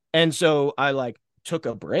 And so I like took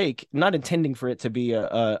a break, not intending for it to be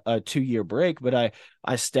a 2 year break, but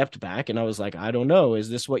I stepped back and I was like, I don't know, is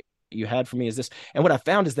this what you had for me? Is this? And what I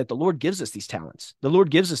found is that the Lord gives us these talents. The Lord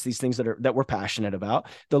gives us these things that we're passionate about.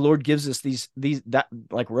 The Lord gives us these that,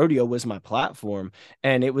 like, rodeo was my platform,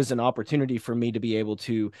 and it was an opportunity for me to be able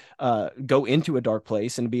to go into a dark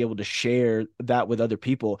place and be able to share that with other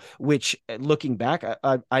people, which, looking back,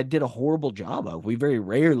 I did a horrible job of. We very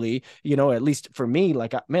rarely, at least for me,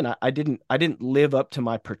 like, I didn't live up to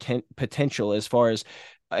my potential as far as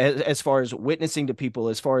witnessing to people,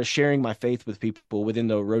 as far as sharing my faith with people within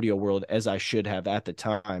the rodeo world, as I should have at the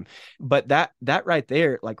time. But that right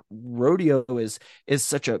there, like, rodeo is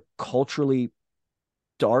such a culturally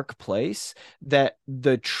dark place that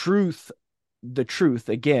the truth,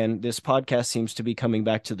 again, this podcast seems to be coming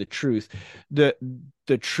back to the truth. The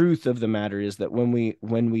truth of the matter is that when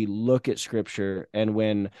we look at scripture, and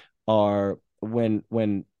when our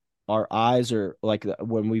eyes are like,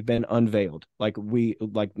 when we've been unveiled, like,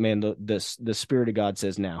 man, the Spirit of God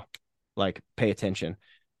says, now, like, pay attention.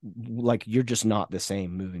 Like, you're just not the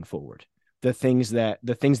same moving forward. The things that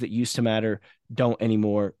used to matter don't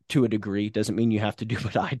anymore, to a degree. Doesn't mean you have to do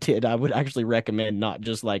what I did. I would actually recommend not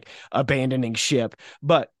just like abandoning ship,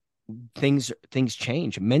 but things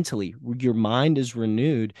change mentally. Your mind is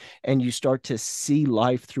renewed, and you start to see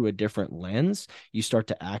life through a different lens. You start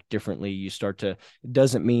to act differently. It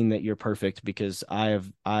doesn't mean that you're perfect, because I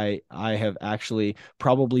have actually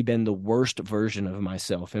probably been the worst version of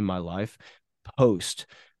myself in my life post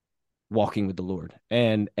walking with the Lord.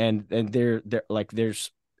 And there like,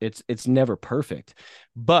 it's never perfect.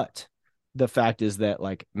 But the fact is that,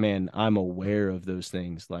 like, man, I'm aware of those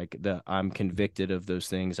things. Like, I'm convicted of those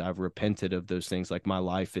things. I've repented of those things. Like, my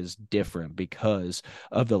life is different because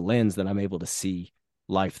of the lens that I'm able to see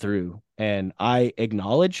life through. And I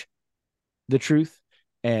acknowledge the truth,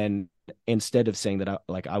 and instead of saying that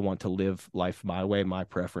I want to live life my way, my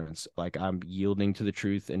preference, like I'm yielding to the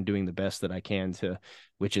truth and doing the best that I can to,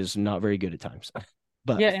 which is not very good at times,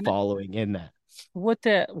 but Yeah, and following in that. what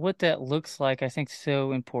that looks like, I think,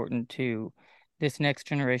 so important to this next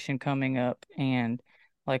generation coming up, and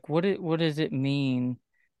like what does it mean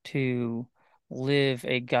to live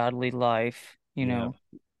a godly life, Yeah.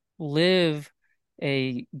 live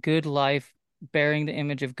a good life bearing the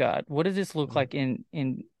image of God. What does this look Mhm. like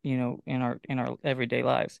in our everyday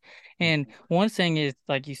lives? And one thing is,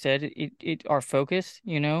 like you said, it our focus.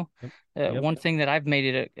 Yep. Yep. One thing that I've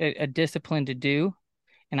made it a discipline to do,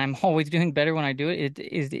 and I'm always doing better when I do it,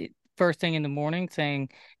 is the first thing in the morning saying,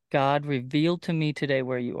 God, reveal to me today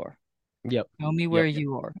where you are. Yep. Show me where Yep.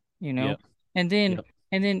 you are, you know? Yep. And then Yep.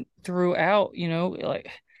 and then throughout,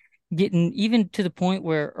 like getting even to the point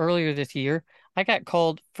where earlier this year I got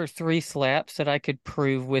called for 3 slaps that I could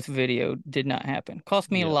prove with video did not happen.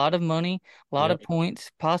 Cost me a Yep. lot of money, a lot of Yep.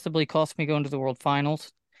 points, possibly cost me going to the World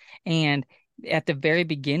Finals. And at the very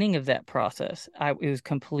beginning of that process, it was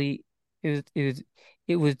complete. It was it was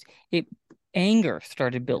it was it anger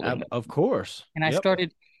started building up, Of course. and I Yep.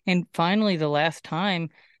 started. And finally, the last time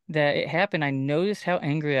that it happened, I noticed how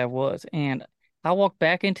angry I was, and I walked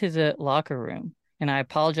back into the locker room and I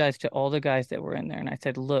apologized to all the guys that were in there, and I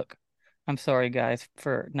said, "Look, I'm sorry, guys,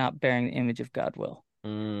 for not bearing the image of God well.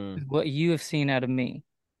 Mm, What you have seen out of me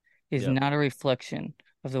is yep. not a reflection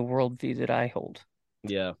of the worldview that I hold,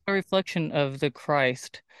 Yeah. a reflection of the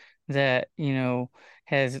Christ that,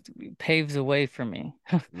 has paved the way for me."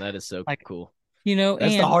 That is so Like, cool. you know,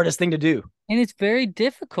 That's the and hardest thing to do. and it's very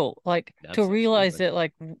difficult, like to realize Absolutely.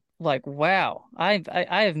 that, like wow, I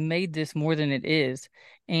have made this more than it is,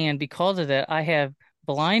 and because of that, I have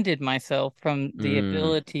blinded myself from the Mm,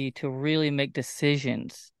 ability to really make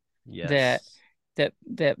decisions that yes.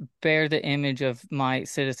 that bear the image of my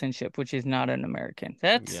citizenship, which is not an American.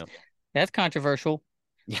 That's Yep. that's controversial.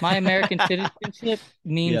 My American citizenship Yep.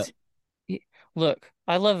 means, look,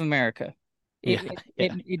 I love America. Yeah.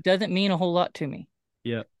 It Yeah. it doesn't mean a whole lot to me,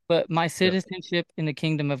 Yep. but my Yep. citizenship in the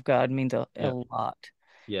kingdom of God means a Yep. lot,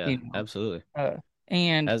 Yeah. you know. Absolutely. Uh,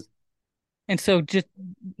 and As and so just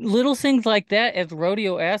little things like that as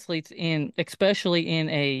rodeo athletes, in especially in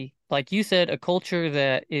a, like you said, a culture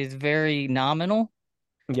that is very nominal.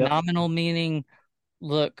 Yep. Nominal meaning,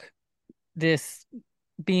 look, this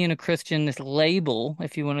being a Christian, this label,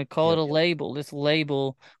 if you want to call it Yep. a label, this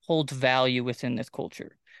label holds value within this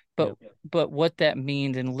culture. But Yep. but what that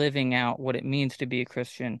means and living out what it means to be a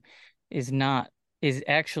Christian is not is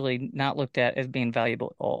actually not looked at as being valuable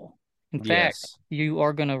at all. In fact, Yes. you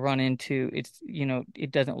are going to run into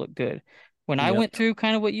it doesn't look good. When I Yep. went through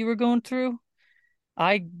kind of what you were going through,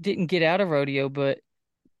 I didn't get out of rodeo, but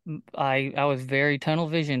I was very tunnel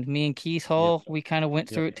visioned. Me and Keith Yep. Hall, we kind of went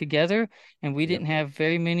Yep. through it together, and we Yep. didn't have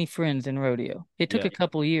very many friends in rodeo. It took a Yep.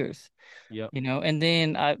 couple years, Yep. and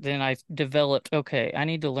then I developed, okay, I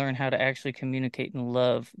need to learn how to actually communicate and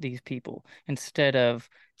love these people instead of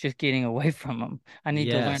just getting away from them. I need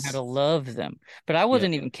to learn how to Yes. love them. But I Yep.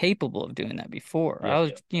 wasn't even capable of doing that before. I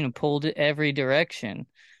Yep. was, pulled every direction.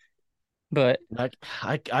 But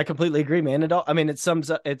I completely agree, man. It all, I mean, it sums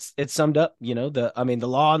up, it's summed up, I mean, the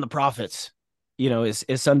law and the prophets, is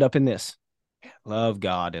summed up in this: love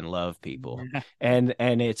God and love people. yeah, And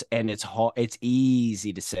it's hard, it's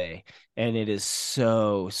easy to say, and it is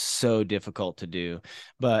so difficult to do.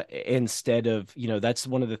 But instead of, that's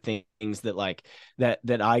one of the things that, like,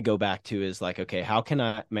 that I go back to is like, okay, how can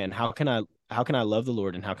I love the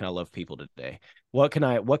Lord, and how can I love people today? What can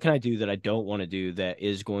I do that I don't want to do that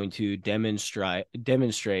is going to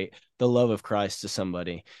demonstrate the love of Christ to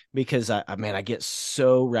somebody? Because I get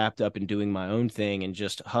so wrapped up in doing my own thing and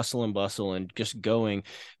just hustle and bustle and just going,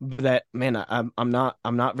 that, man, I'm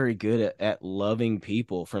not very good at loving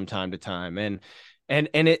people from time to time. And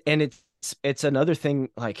it's another thing,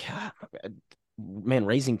 like, man,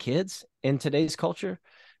 raising kids in today's culture,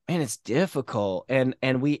 man, it's difficult. And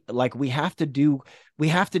we have to do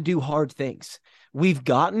hard things. We've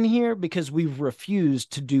gotten here because we've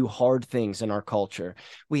refused to do hard things in our culture.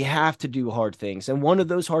 We have to do hard things. And one of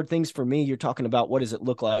those hard things for me, you're talking about, what does it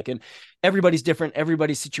look like? And everybody's different.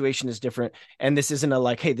 Everybody's situation is different. And this isn't a,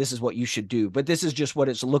 like, hey, this is what you should do, but this is just what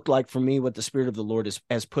it's looked like for me. What the Spirit of the Lord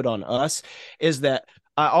has put on us is that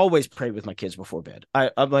I always pray with my kids before bed.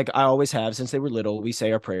 I'm like, I always have since they were little. We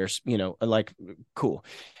say our prayers, like, cool.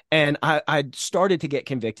 And I started to get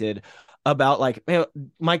convicted about like, man,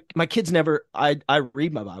 my kids never. I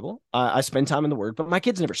read my Bible. I spend time in the Word, but my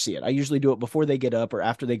kids never see it. I usually do it before they get up or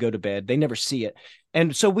after they go to bed. They never see it,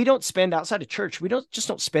 and so we don't spend outside of church. We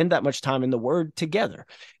don't spend that much time in the Word together.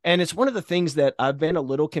 And it's one of the things that I've been a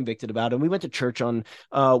little convicted about. And we went to church on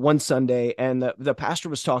one Sunday, and the pastor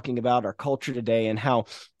was talking about our culture today and how.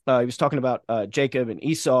 He was talking about Jacob and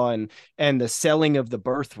Esau and the selling of the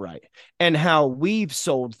birthright and how we've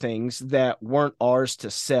sold things that weren't ours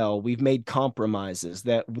to sell. We've made compromises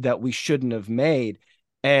that we shouldn't have made.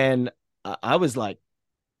 And I was like,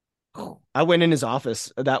 I went in his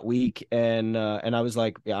office that week and I was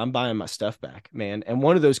like, yeah, I'm buying my stuff back, man. And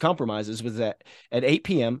one of those compromises was that at 8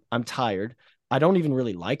 p.m. I'm tired. I don't even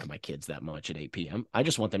really like my kids that much at 8 p.m. I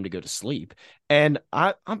just want them to go to sleep. And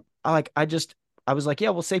I was like, yeah,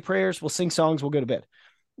 we'll say prayers, we'll sing songs, we'll go to bed.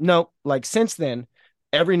 No, like since then,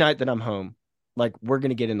 every night that I'm home, like we're going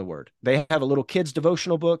to get in the word. They have a little kids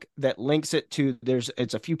devotional book that links it to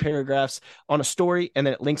it's a few paragraphs on a story and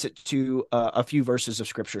then it links it to a few verses of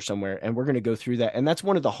scripture somewhere and we're going to go through that. And that's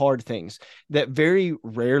one of the hard things that very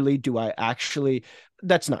rarely do I actually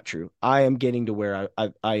that's not true. I am getting to where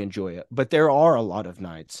I enjoy it. But there are a lot of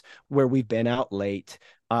nights where we've been out late.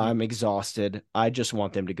 Yeah. I'm exhausted. I just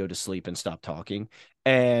want them to go to sleep and stop talking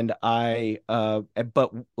and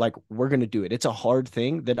but like we're gonna do it. It's a hard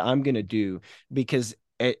thing that I'm gonna do because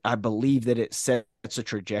I believe that it sets a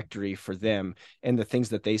trajectory for them and the things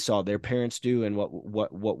that they saw their parents do and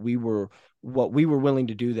what we were willing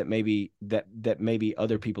to do that maybe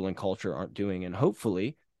other people in culture aren't doing and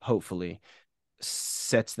hopefully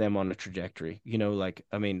sets them on a trajectory. Like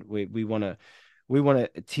I mean we want to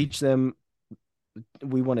teach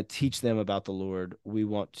them about the Lord. We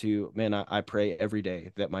want to, man, I pray every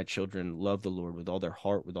day that my children love the Lord with all their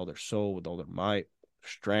heart, with all their soul, with all their might,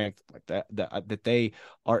 strength, like that they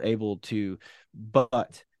are able to,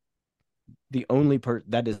 but the only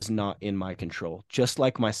that is not in my control. Just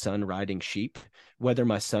like my son riding sheep, whether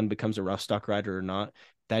my son becomes a rough stock rider or not,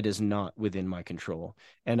 that is not within my control.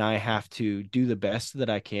 And I have to do the best that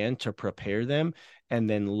I can to prepare them and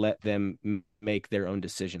then let them make their own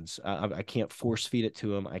decisions. I can't force feed it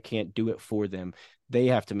to them. I can't do it for them. They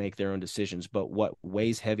have to make their own decisions. But what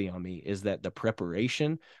weighs heavy on me is that the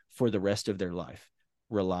preparation for the rest of their life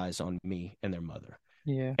relies on me and their mother.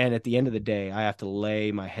 Yeah. And at the end of the day, I have to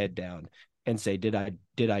lay my head down and say, did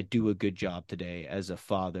I do a good job today as a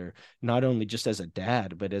father, not only just as a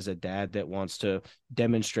dad, but as a dad that wants to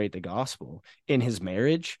demonstrate the gospel in his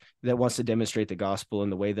marriage, that wants to demonstrate the gospel in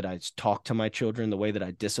the way that I talk to my children, the way that I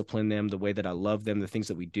discipline them, the way that I love them, the things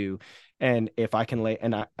that we do. And if I can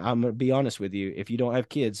I'm gonna be honest with you, if you don't have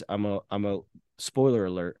kids, I'm a spoiler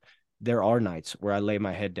alert. There are nights where I lay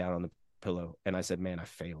my head down on the pillow and I said, man, I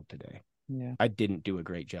failed today. Yeah. I didn't do a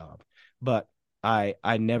great job. But I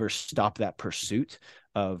never stop that pursuit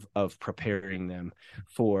of preparing them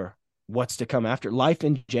for what's to come after life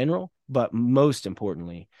in general, but most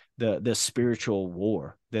importantly, the spiritual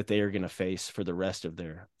war that they are going to face for the rest of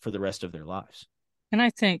their lives. And I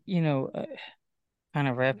think, kind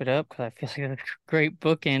of wrap it up because I feel like a great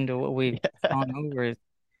bookend to what we've gone over is,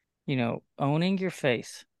 owning your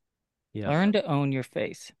face. Yeah. Learn to own your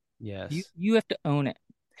face. You Yes. you have to own it.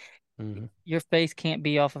 Mm-hmm. Your face can't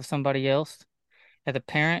be off of somebody else. As a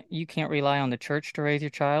parent, you can't rely on the church to raise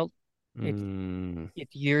your child. It's Mm,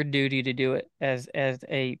 it's your duty to do it. As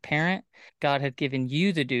a parent, God has given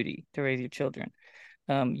you the duty to raise your children.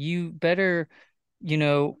 You better,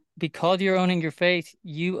 because you're owning your faith,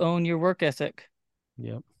 you own your work ethic.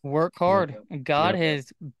 yep. Work Yep. hard. And God Yep.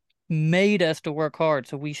 has made us to work hard,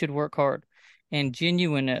 so we should work hard. And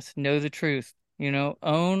genuineness, know the truth,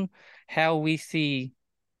 own how we see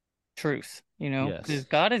truth, because Yes.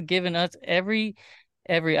 God has given us every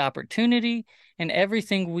opportunity and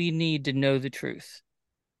everything we need to know the truth.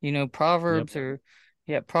 Yep. Proverbs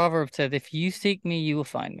says, if you seek me, you will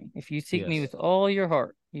find me. If you seek me Yes. with all your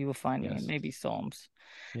heart, you will find me. And Yes. maybe Psalms.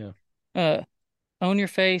 Yeah. Uh, own your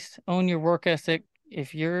face, own your work ethic.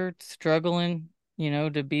 If you're struggling,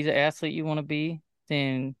 to be the athlete you want to be,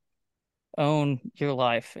 then own your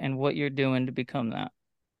life and what you're doing to become that.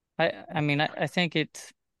 I mean, I think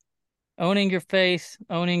it's owning your faith,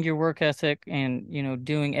 owning your work ethic, and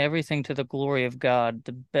doing everything to the glory of God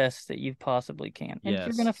the best that you possibly can. And you're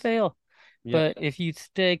gonna Yes. fail, Yep. but if you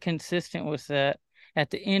stay consistent with that,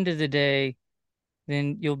 at the end of the day,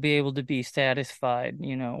 then you'll be able to be satisfied, with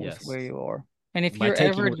Yes. where you are. And if My you're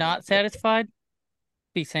ever taking not satisfied,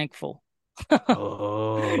 be thankful.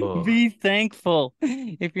 Oh, Be thankful.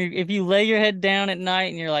 If you lay your head down at night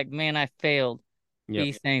and you're like, man, I failed. Yep.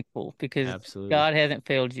 be thankful because Absolutely. God hasn't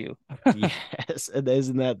failed you. Yes, and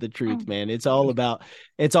isn't that the truth, man? It's all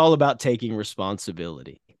about taking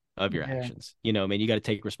responsibility of your Yeah. actions. I mean, you got to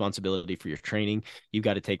take responsibility for your training. You've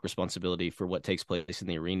got to take responsibility for what takes place in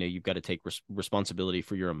the arena. You've got to take responsibility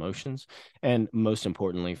for your emotions, and most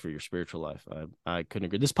importantly, for your spiritual life. I couldn't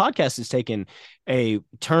agree. This podcast has taken a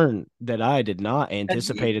turn that I did not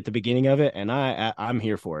anticipate at the beginning of it, and I'm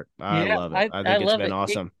here for it. I Yeah, love it. I I I think it's love been it.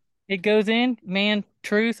 awesome. It goes in, man.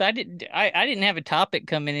 Truth. I didn't have a topic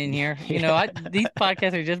coming in here. Yeah, These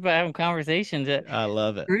podcasts are just about having conversations. I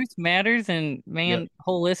love it. Truth matters, and Yep. man,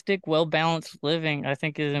 holistic, well balanced living, I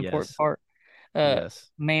think, is an important Yes. part. Uh,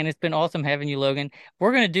 Yes. Man, it's been awesome having you, Logan.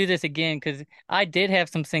 We're gonna do this again because I did have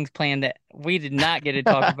some things planned that we did not get to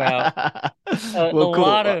talk about. A Well,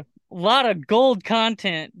 cool. lot of gold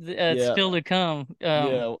content Yeah, still to come.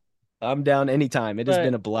 yeah. I'm down anytime. It has But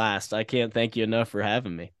been a blast. I can't thank you enough for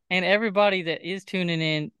having me. and everybody that is tuning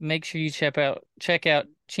in, make sure you check out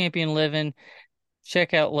Champion Living,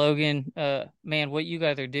 check out Logan. Man, what you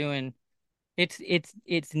guys are doing,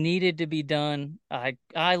 it's needed to be done.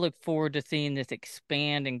 I look forward to seeing this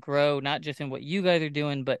expand and grow, not just in what you guys are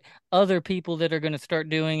doing, but other people that are going to start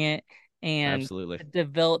doing it and Absolutely. the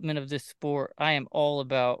development of this sport. I am all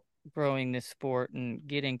about growing this sport and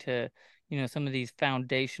getting to, some of these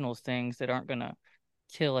foundational things that aren't going to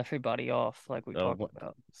kill everybody off like we talked Oh,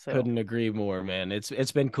 about. So, couldn't agree more, man.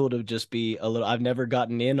 It's been cool to just be a little. I've never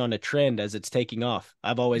gotten in on a trend as it's taking off.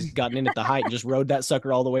 I've always gotten in at the height and just rode that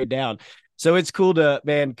sucker all the way down. So it's cool to,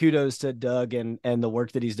 man. Kudos to Doug and the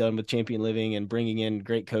work that he's done with Champion Living and bringing in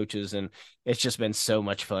great coaches, and it's just been so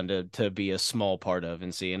much fun to be a small part of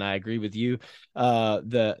and see. And I agree with you.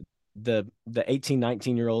 The 18,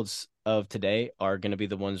 19 year olds of today are going to be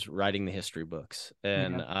the ones writing the history books,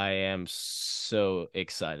 and yeah. I am so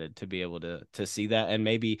excited to be able to see that and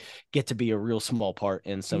maybe get to be a real small part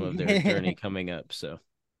in some of their journey coming up. So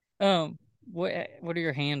Um, what are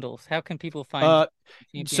your handles? How can people find you? uh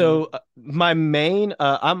Champion so Living. my main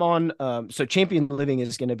I'm on so Champion Living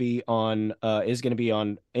is going to be on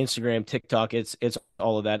Instagram, TikTok. It's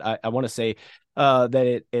all of that. I want to say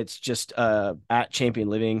that it's just at Champion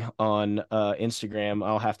Living on Instagram.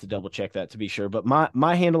 I'll have to double check that to be sure, but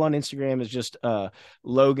my handle on Instagram is just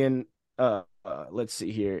Logan let's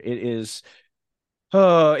see here. It is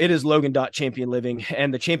Logan.Champion Living,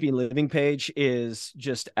 and the Champion Living page is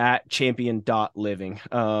just at champion.living.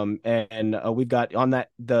 And we've got on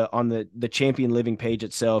the Champion Living page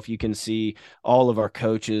itself, you can see all of our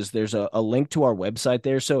coaches. There's a link to our website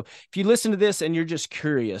there. So if you listen to this and you're just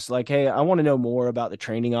curious, like, hey, I want to know more about the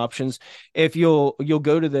training options, if you'll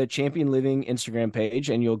go to the Champion Living Instagram page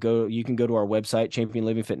and you can go to our website,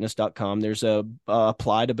 championlivingfitness.com. There's a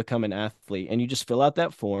apply to become an athlete, and you just fill out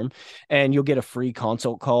that form and you'll get a free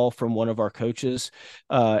consult call from one of our coaches.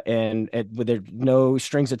 And with there no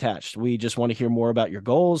strings attached. We just want to hear more about your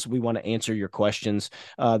goals. We want to answer your questions.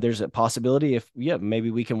 There's a possibility if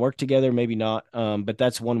maybe we can work together, maybe not. But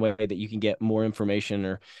that's one way that you can get more information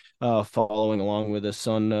or following along with us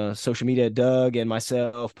on social media. Doug and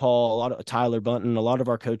myself, Paul, a lot of Tyler Bunton, a lot of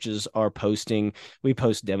our coaches are posting. We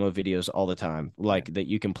post demo videos all the time, Yeah. like that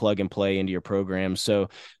you can plug and play into your program. So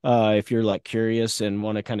if you're like curious and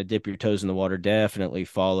want to kind of dip your toes in the water, definitely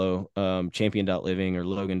follow champion.living or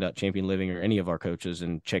Logan.Champion Living or any of our coaches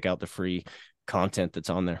and check out the free content that's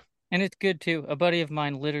on there. And it's good too. A buddy of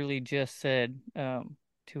mine literally just said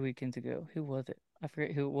 2 weekends ago, who was it? I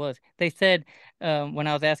forget who it was. They said when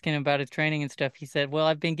I was asking him about his training and stuff, he said, "Well,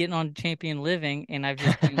 I've been getting on Champion Living, and I've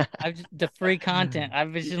just the free content. I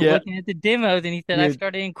was just Yeah, looking at the demos, and he said I dude,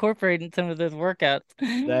 started incorporating some of those workouts."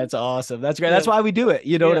 that's awesome. That's great. That's So why we do it.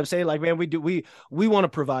 You know what yeah, I'm saying? Like, man, we want to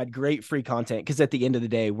provide great free content because at the end of the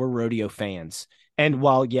day, we're rodeo fans. And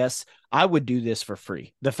while yes, I would do this for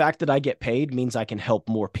free, the fact that I get paid means I can help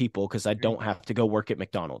more people because I right. don't have to go work at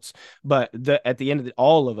McDonald's. But at the end of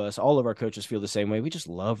all of our coaches feel the same way. We just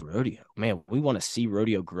love rodeo, man. We want to see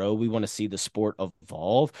rodeo grow. We want to see the sport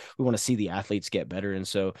evolve. We want to see the athletes get better. And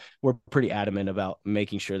so we're pretty adamant about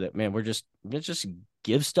making sure that, man, let's just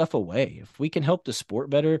give stuff away. If we can help the sport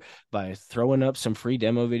better by throwing up some free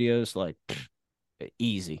demo videos, like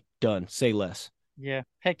easy, done, say less. Yeah,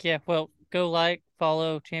 heck yeah. Well, go like,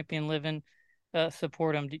 follow Champion Living,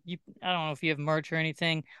 support them. I don't know if you have merch or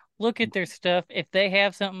anything. Look at their stuff. If they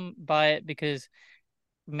have something, buy it because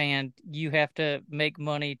man, you have to make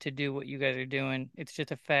money to do what you guys are doing. It's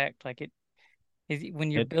just a fact. Like it is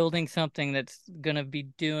when you're It, building something that's gonna be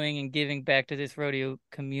doing and giving back to this rodeo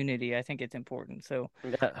community, I think it's important. So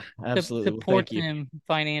yeah, absolutely. Well, support thank you. them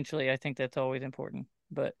financially. I think that's always important.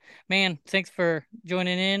 But man, thanks for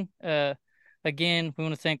joining in. Again, we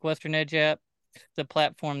want to thank Western Edge App. the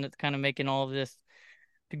platform that's kind of making all of this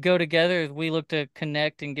to go together as we look to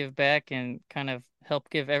connect and give back and kind of help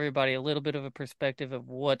give everybody a little bit of a perspective of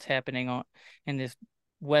what's happening on in this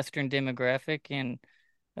Western demographic. And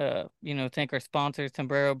thank our sponsors,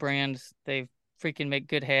 Sombrero Brands. They freaking make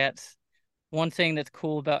good hats. One thing that's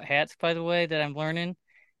cool about hats, by the way, that I'm learning,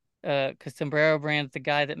 because Sombrero Brand's the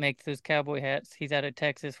guy that makes those cowboy hats. He's out of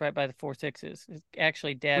Texas, right by the Four Sixes.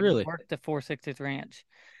 Actually, Dad Really? worked the Four Sixes Ranch,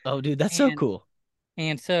 Oh, dude, that's so and cool.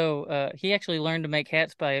 so he actually learned to make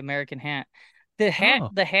hats by American Hat. Oh,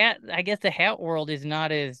 I guess the hat world is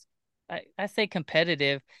not as I say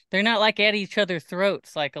competitive. They're not like at each other's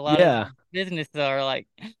throats like a lot of yeah. the businesses are. Like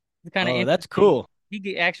it's kind of Oh, that's interesting. cool.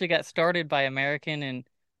 Actually got started by American, and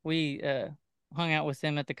we hung out with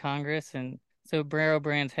them at the Congress. And so Barrow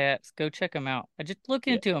Brands hats, go check them out. I just look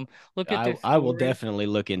Yeah, into them, look at their I will story. definitely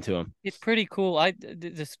look into them. It's pretty cool.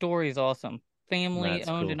 The story is awesome. Family That's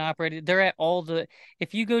owned cool. and operated. They're at all the.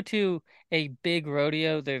 If you go to a big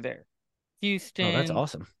rodeo, they're there. Oh, that's Houston,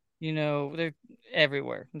 awesome. they're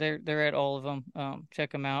everywhere. They're at all of them.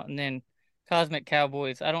 Check them out. And then Cosmic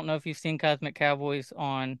Cowboys. I don't know if you've seen Cosmic Cowboys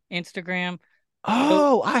on Instagram. Go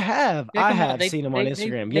Oh, check I them out. have seen them on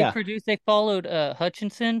Instagram. Yeah. They followed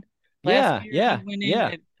Hutchinson last Yeah, year. He yeah, went in. yeah.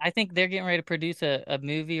 And I think they're getting ready to produce a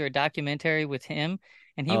movie or a documentary with him.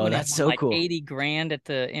 And he Oh, went and that's won so like cool. 80 grand at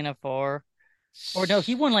the NFR. Or no,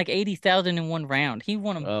 he won like 80,000 in one round. He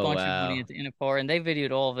won a Oh, bunch of money wow. at the NFR, and they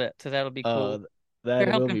videoed all of it, so that'll be cool. That They're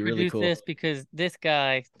will helping be really produce cool. this because this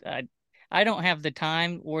guy, I don't have the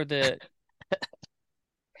time or the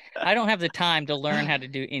I don't have the time to learn how to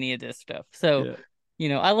do any of this stuff. So,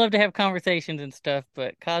 Yeah. I love to have conversations and stuff,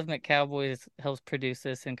 but Cosmic Cowboys helps produce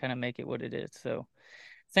this and kind of make it what it is. So,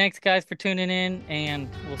 thanks guys for tuning in, and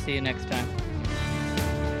we'll see you next time.